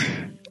bear,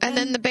 and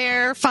then the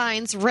bear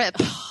finds Rip.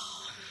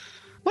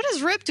 What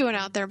is Rip doing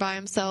out there by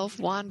himself,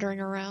 wandering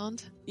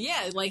around?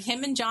 Yeah, like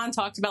him and John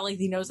talked about, like,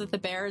 he knows that the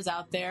bear is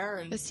out there.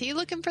 And is he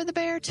looking for the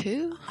bear,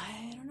 too?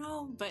 I don't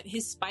know, but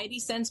his spidey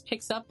sense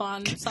picks up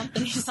on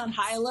something. He's on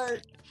high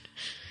alert.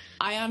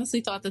 I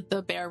honestly thought that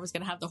the bear was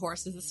going to have the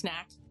horse as a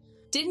snack.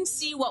 Didn't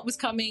see what was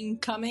coming.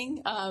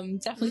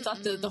 Definitely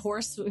thought the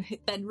horse,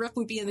 that Rip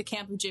would be in the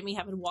camp of Jimmy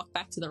having to walk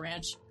back to the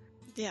ranch.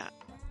 Yeah.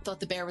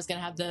 Thought the bear was going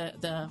to have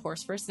the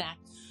horse for a snack.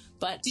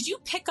 But did you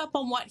pick up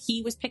on what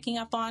he was picking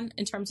up on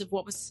in terms of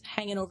what was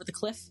hanging over the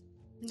cliff?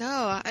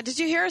 No. Did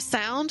you hear a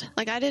sound?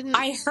 Like, I didn't.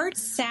 I heard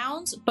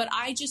sounds, but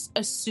I just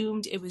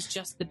assumed it was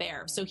just the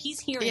bear. So he's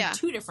hearing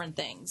two different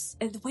things.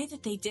 And the way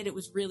that they did it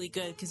was really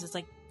good because it's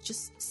like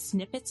just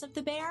snippets of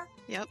the bear.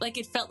 Yep. Like,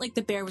 it felt like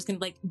the bear was going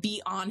to, like,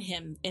 be on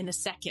him in a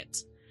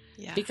second.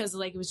 Yeah. Because,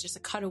 like, it was just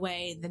a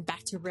cutaway, and then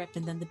back to Rip,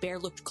 and then the bear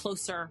looked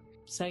closer.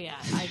 So, yeah,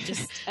 I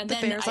just... And the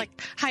bear's, like,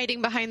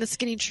 hiding behind the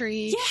skinny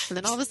tree. Yeah. And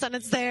then all of a sudden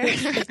it's there.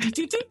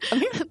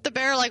 The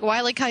bear, like,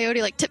 Wile E.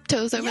 Coyote, like,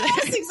 tiptoes over there.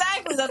 Yes,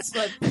 exactly. That's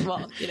what...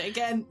 Well,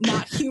 again,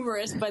 not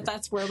humorous, but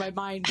that's where my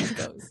mind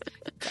goes.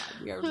 God,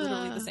 we are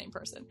literally the same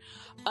person.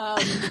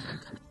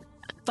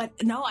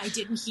 But, no, I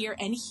didn't hear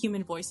any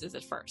human voices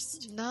at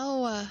first.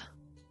 No.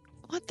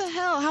 What the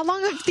hell? How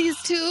long have these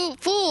two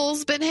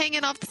fools been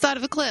hanging off the side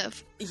of a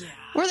cliff? Yeah.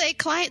 Were they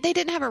They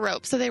didn't have a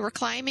rope, so they were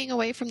climbing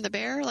away from the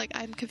bear? Like,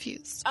 I'm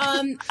confused.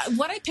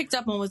 What I picked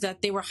up on was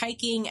that they were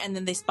hiking, and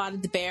then they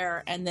spotted the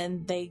bear, and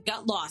then they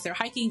got lost. They were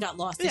hiking and got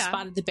lost. They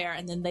spotted the bear,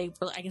 and then they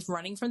were, I guess,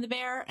 running from the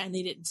bear, and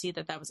they didn't see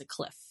that was a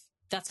cliff.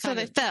 That's kind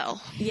so they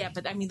fell. Yeah,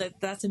 but I mean,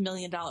 that's $1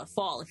 million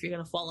fall if you're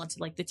going to fall onto,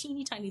 like, the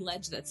teeny tiny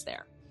ledge that's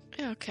there.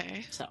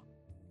 Okay. So.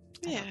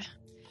 Yeah.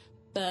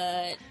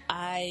 But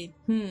I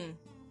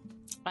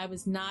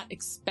was not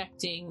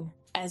expecting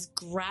as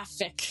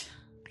graphic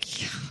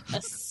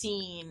a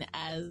scene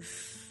as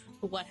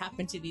what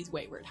happened to these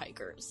wayward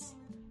hikers.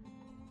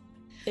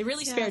 They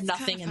really spared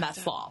nothing in that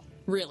fall.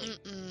 Really.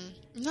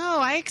 No,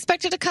 I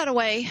expected a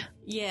cutaway.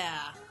 Yeah.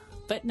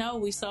 But no,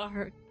 we saw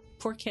her,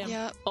 poor Kim,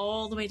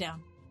 all the way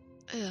down.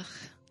 Ugh,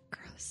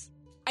 gross.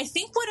 I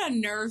think what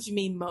unnerved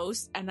me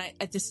most, and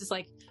this is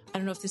like, I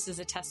don't know if this is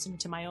a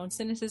testament to my own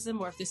cynicism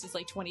or if this is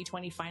like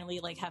 2020 finally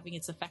like having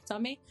its effect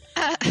on me.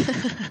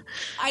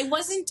 I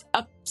wasn't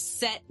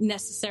upset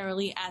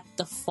necessarily at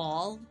the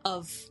fall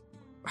of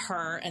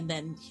her and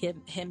then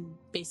him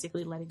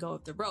basically letting go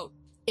of the rope.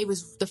 It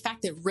was the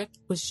fact that Rip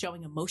was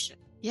showing emotion.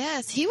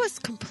 Yes, he was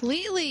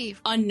completely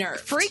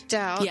unnerved, freaked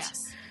out.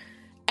 Yes.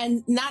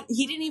 And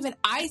he didn't even,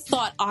 I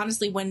thought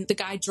honestly when the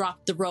guy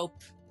dropped the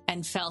rope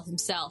and fell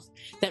himself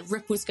that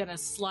Rip was going to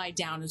slide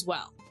down as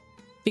well.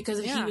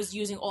 Because he was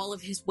using all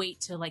of his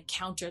weight to like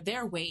counter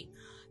their weight.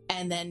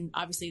 And then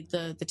obviously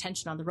the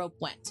tension on the rope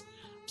went.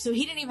 So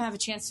he didn't even have a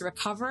chance to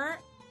recover.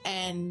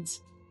 And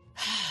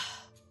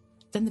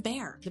then the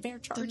bear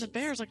charged. Then the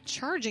bear's like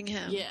charging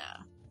him. Yeah.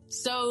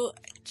 So,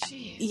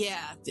 jeez.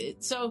 Yeah.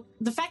 So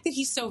the fact that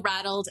he's so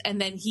rattled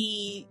and then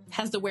he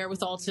has the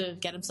wherewithal to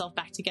get himself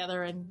back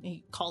together and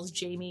he calls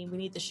Jamie, we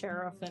need the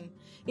sheriff. And,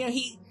 you know,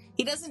 he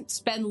doesn't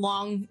spend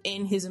long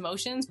in his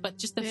emotions, but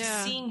just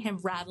seeing him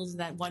rattled in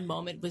that one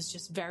moment was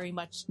just very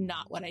much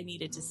not what I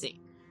needed to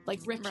see. Like,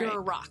 Rick, you're a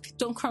rock.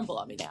 Don't crumble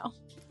on me now.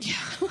 Yeah.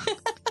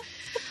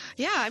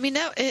 Yeah, I mean,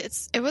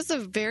 it was a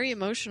very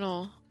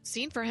emotional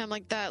scene for him.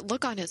 Like, that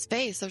look on his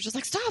face. I was just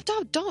like, stop,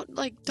 don't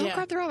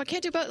grab the rope. I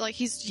can't do both. Like,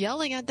 he's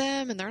yelling at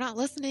them and they're not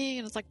listening.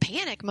 And it's like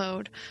panic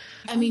mode.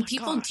 I mean,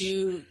 people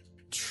do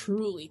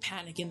truly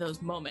panic in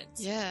those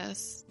moments.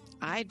 Yes,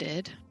 I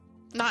did.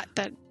 Not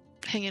that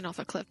hanging off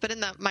a cliff, but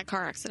in my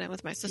car accident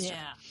with my sister.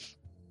 Yeah.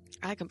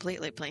 I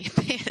completely panicked.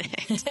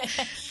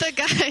 The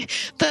guy,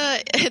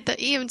 the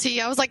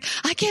EMT, I was like,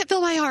 I can't feel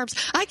my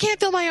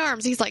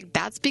arms. He's like,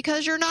 that's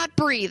because you're not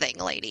breathing,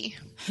 lady.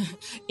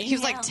 He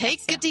was like,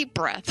 take a deep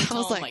breath. I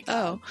was like,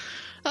 oh,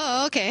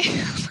 okay.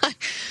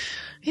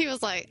 He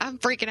was like, I'm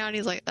freaking out.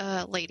 He's like,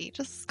 lady,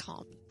 just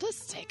calm.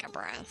 Just take a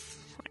breath.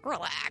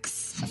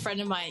 Relax. A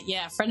friend of mine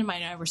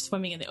and I were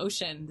swimming in the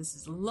ocean. This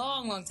is a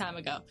long, long time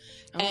ago.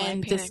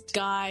 And this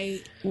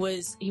guy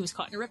was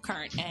caught in a rip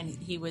current and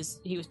he was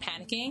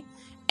panicking.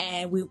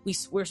 And we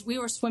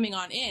were swimming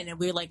on in and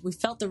we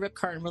felt the rip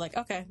current. And we're like,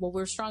 okay, well,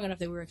 we were strong enough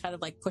that we were kind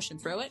of like pushing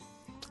through it.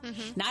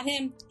 Mm-hmm. Not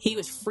him. He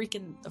was freak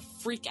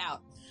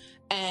out.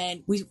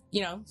 And we,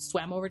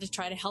 swam over to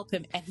try to help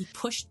him. And he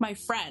pushed my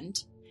friend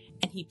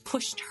and he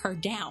pushed her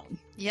down.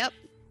 Yep.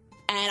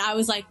 And I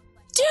was like,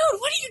 dude,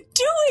 what are you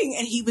doing?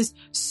 And he was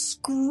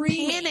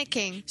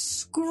screaming.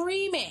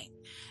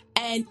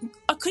 And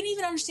I couldn't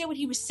even understand what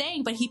he was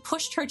saying, but he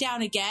pushed her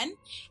down again.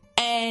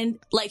 And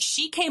like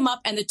she came up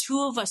and the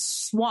two of us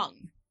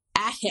swung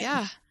at him.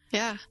 Yeah.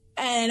 Yeah.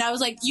 And I was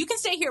like, you can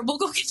stay here. We'll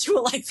go get you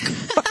a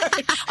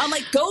lifeguard. I'm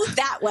like, go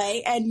that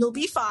way and you'll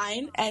be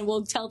fine. And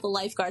we'll tell the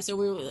lifeguard. So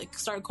we were like,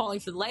 started calling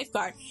for the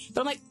lifeguard.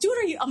 But I'm like,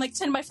 dude, I'm like,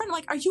 sending my friend, I'm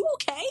like, are you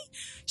okay?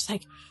 She's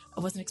like, I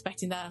wasn't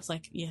expecting that. I was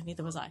like, yeah,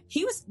 neither was I.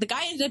 The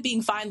guy ended up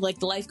being fine. Like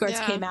the lifeguards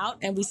came out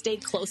and we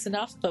stayed close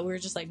enough, but we were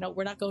just like, no,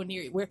 we're not going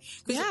near you.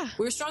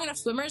 We're strong enough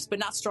swimmers, but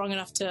not strong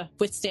enough to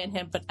withstand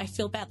him. But I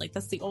feel bad. Like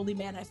that's the only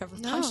man I've ever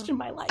punched in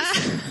my life.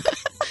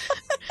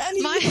 And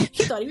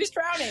he thought he was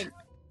drowning.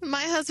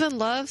 My husband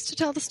loves to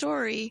tell the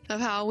story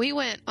of how we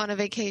went on a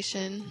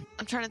vacation.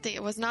 I'm trying to think.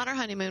 It was not our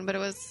honeymoon, but it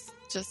was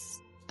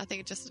I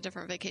think just a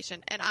different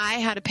vacation. And I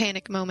had a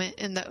panic moment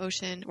in the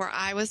ocean where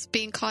I was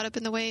being caught up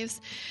in the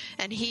waves.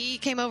 And he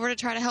came over to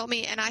try to help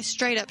me. And I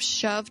straight up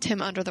shoved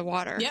him under the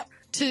water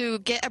to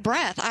get a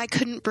breath. I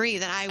couldn't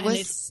breathe. And I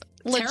was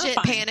legit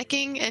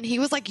panicking. And he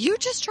was like, you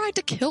just tried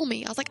to kill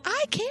me. I was like,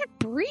 I can't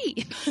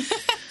breathe.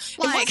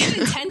 Like, it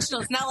wasn't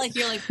intentional. It's not like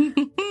you're like,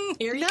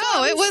 here he comes.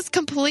 No, it was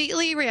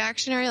completely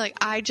reactionary. Like,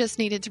 I just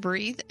needed to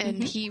breathe,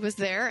 and he was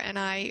there, and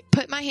I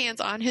put my hands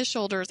on his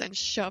shoulders and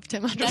shoved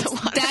him under the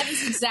water. That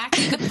is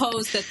exactly the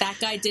pose that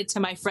guy did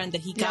to my friend,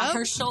 that he got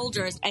her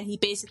shoulders, and he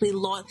basically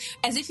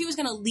as if he was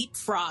going to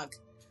leapfrog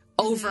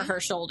over her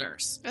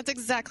shoulders. That's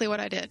exactly what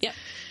I did. Yep.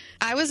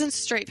 I was in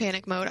straight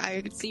panic mode.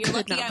 So you're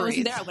lucky I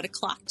wasn't there. I would have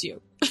clocked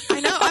you.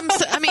 I know.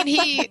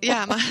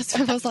 My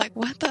husband was like,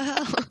 what the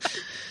hell?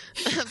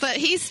 But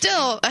he's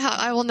still,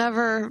 I will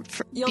never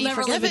be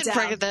forgiven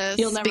for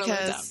this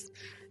because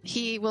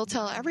he will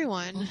tell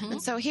everyone. Mm-hmm.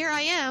 And so here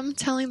I am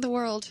telling the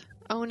world,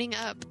 owning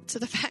up to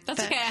the fact that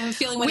okay. I have a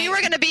feeling we were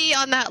going to be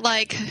on that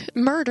like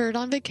murdered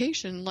on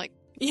vacation, like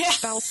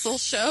spousal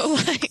show.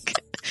 Like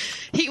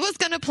he was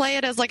going to play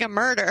it as like a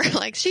murder.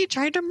 Like she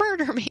tried to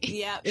murder me.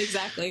 Yeah,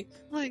 exactly.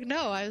 Like,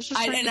 no, I was just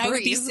trying to breathe. I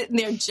would be sitting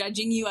there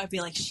judging you. I'd be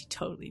like, she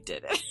totally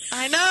did it.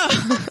 I know.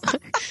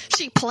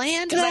 She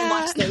planned that. Because I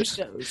watched those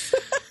shows.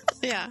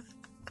 Yeah.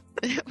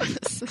 It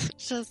was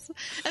just,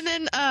 and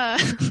then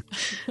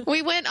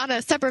we went on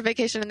a separate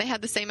vacation and they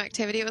had the same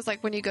activity. It was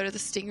like when you go to the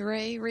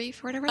Stingray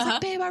Reef or whatever. I was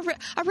like, babe,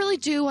 I really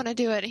do want to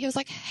do it. And he was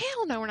like,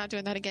 hell no, we're not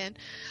doing that again.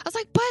 I was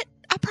like, but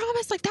I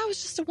promise, like that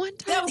was just a one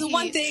time. That was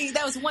one thing.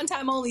 That was a one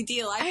time only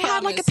deal. I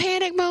had like a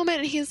panic moment,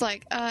 and he's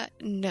like,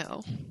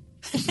 no.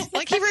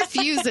 Like he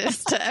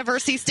refuses to ever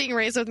see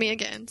stingrays with me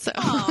again. So.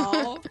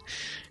 Aww.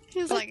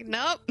 He's like,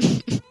 nope.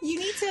 You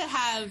need to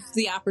have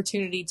the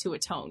opportunity to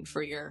atone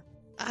for your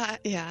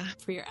Yeah.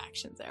 for your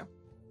actions there.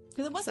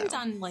 Because it wasn't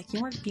done like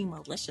you weren't being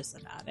malicious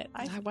about it.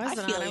 I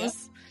wasn't. feel I you.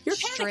 was You're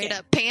straight panicking.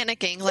 up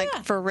panicking,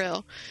 like for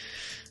real.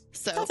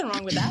 So Nothing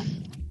wrong with that.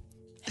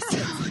 So,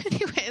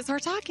 anyways, we're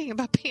talking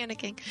about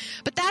panicking,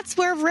 but that's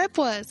where Rip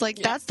was. Like,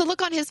 that's the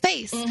look on his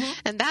face,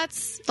 and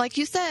that's, like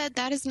you said,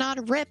 that is not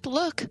a Rip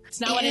look.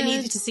 It's not what I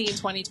needed to see in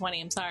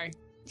 2020. I'm sorry.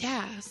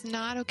 Yeah, it's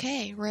not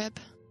okay, Rip.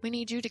 We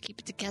need you to keep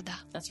it together.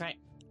 That's right.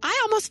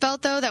 I almost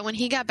felt, though, that when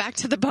he got back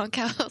to the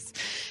bunkhouse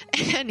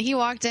and he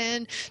walked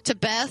in to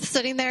Beth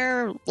sitting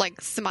there,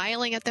 like,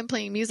 smiling at them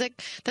playing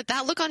music,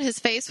 that look on his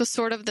face was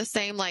sort of the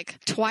same, like,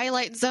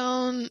 Twilight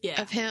Zone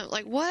of him.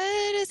 Like, what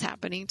is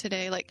happening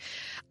today? Like,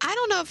 I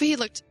don't know if he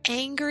looked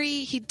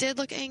angry. He did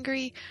look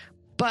angry,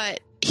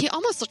 but he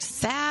almost looked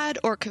sad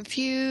or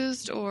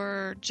confused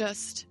or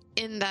just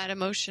in that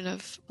emotion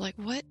of, like,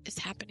 what is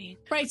happening?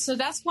 Right. So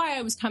that's why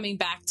I was coming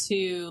back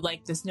to,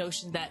 like, this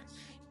notion that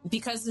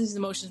because his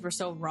emotions were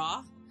so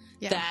raw,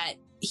 that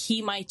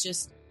he might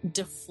just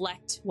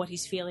deflect what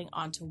he's feeling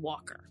onto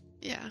Walker.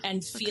 Yeah.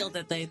 And feel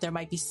that there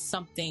might be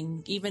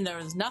something, even though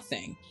there's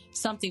nothing,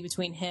 something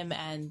between him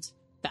and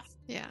Beth.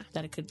 Yeah.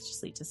 That it could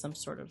just lead to some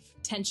sort of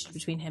tension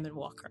between him and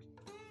Walker.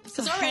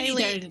 So Because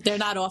already they're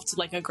not off to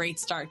like a great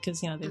start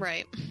because, you know,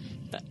 right.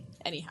 But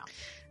anyhow.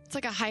 It's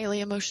like a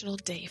highly emotional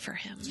day for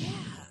him.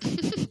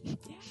 Yeah.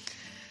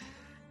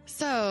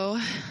 So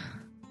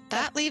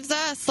that leaves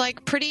us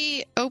like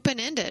pretty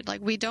open-ended.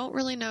 Like we don't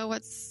really know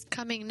what's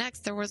coming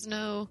next. There was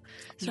no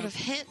sort of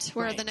hint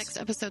where the next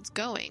episode's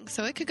going.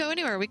 So it could go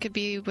anywhere. We could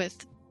be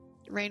with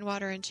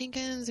Rainwater and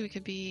Jenkins. We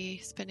could be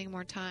spending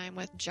more time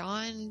with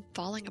John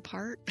falling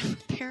apart,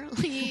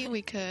 apparently.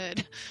 We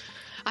could...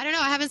 I don't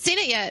know. I haven't seen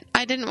it yet.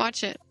 I didn't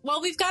watch it.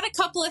 Well, we've got a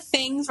couple of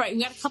things, right?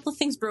 We've got a couple of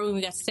things brewing.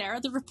 We got Sarah,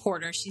 the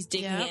reporter. She's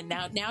digging in.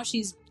 Now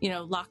she's, you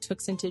know, locked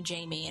hooks into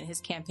Jamie and his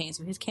campaign.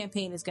 So his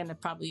campaign is going to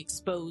probably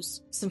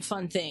expose some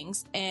fun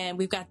things. And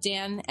we've got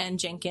Dan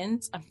and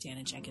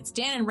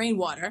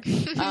Rainwater.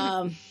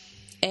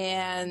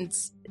 And,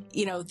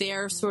 you know,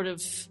 their sort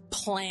of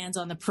plans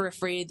on the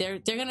periphery, they're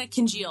going to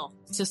congeal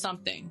to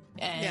something.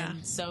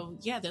 And so,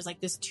 there's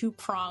like this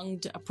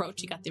two-pronged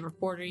approach. You got the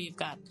reporter, you've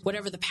got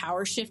whatever the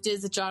power shift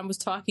is that John was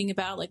talking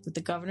about, like with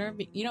the governor.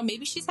 You know,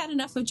 maybe she's had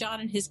enough of John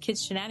and his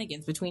kids'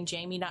 shenanigans between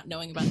Jamie not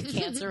knowing about the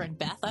cancer and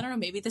Beth. I don't know.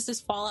 Maybe this is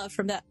fallout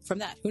from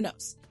that. Who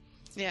knows?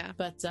 Yeah.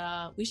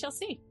 But we shall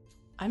see.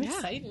 I'm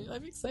excited.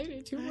 I'm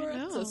excited. 2 more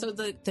episodes. So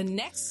the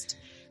next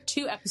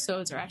 2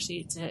 episodes are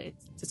actually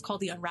it's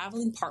called The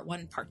Unraveling Part 1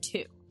 and Part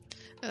 2.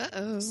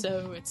 Uh-oh.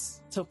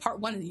 So Part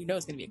 1 is going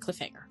to be a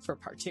cliffhanger for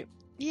Part 2.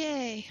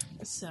 Yay.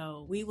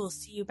 So we will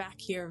see you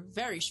back here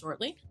very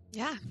shortly.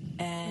 Yeah.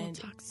 And we'll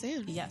talk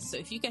soon. Yes. So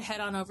if you could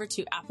head on over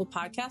to Apple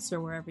Podcasts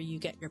or wherever you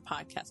get your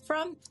podcast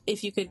from,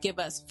 if you could give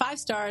us 5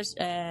 stars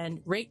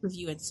and rate,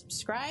 review, and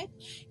subscribe,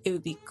 it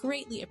would be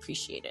greatly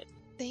appreciated.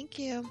 Thank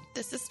you.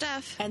 This is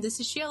Steph. And this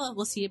is Sheila.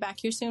 We'll see you back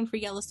here soon for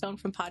Yellowstone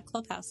from Pod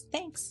Clubhouse.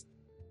 Thanks.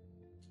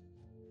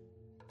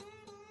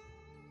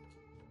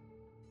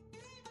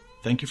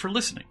 Thank you for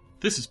listening.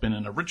 This has been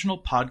an original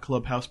Pod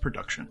Clubhouse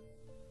production.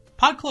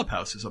 Pod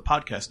Clubhouse is a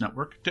podcast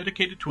network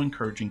dedicated to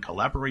encouraging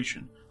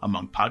collaboration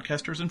among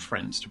podcasters and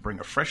friends to bring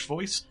a fresh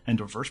voice and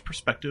diverse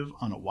perspective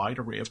on a wide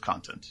array of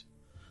content.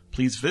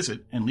 Please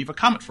visit and leave a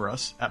comment for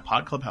us at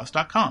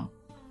podclubhouse.com.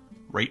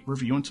 Rate,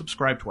 review, and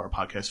subscribe to our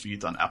podcast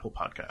feeds on Apple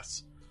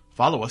Podcasts.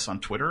 Follow us on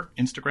Twitter,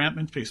 Instagram,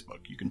 and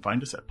Facebook. You can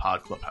find us at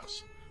Pod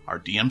Clubhouse. Our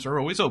DMs are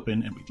always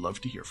open, and we'd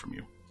love to hear from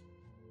you.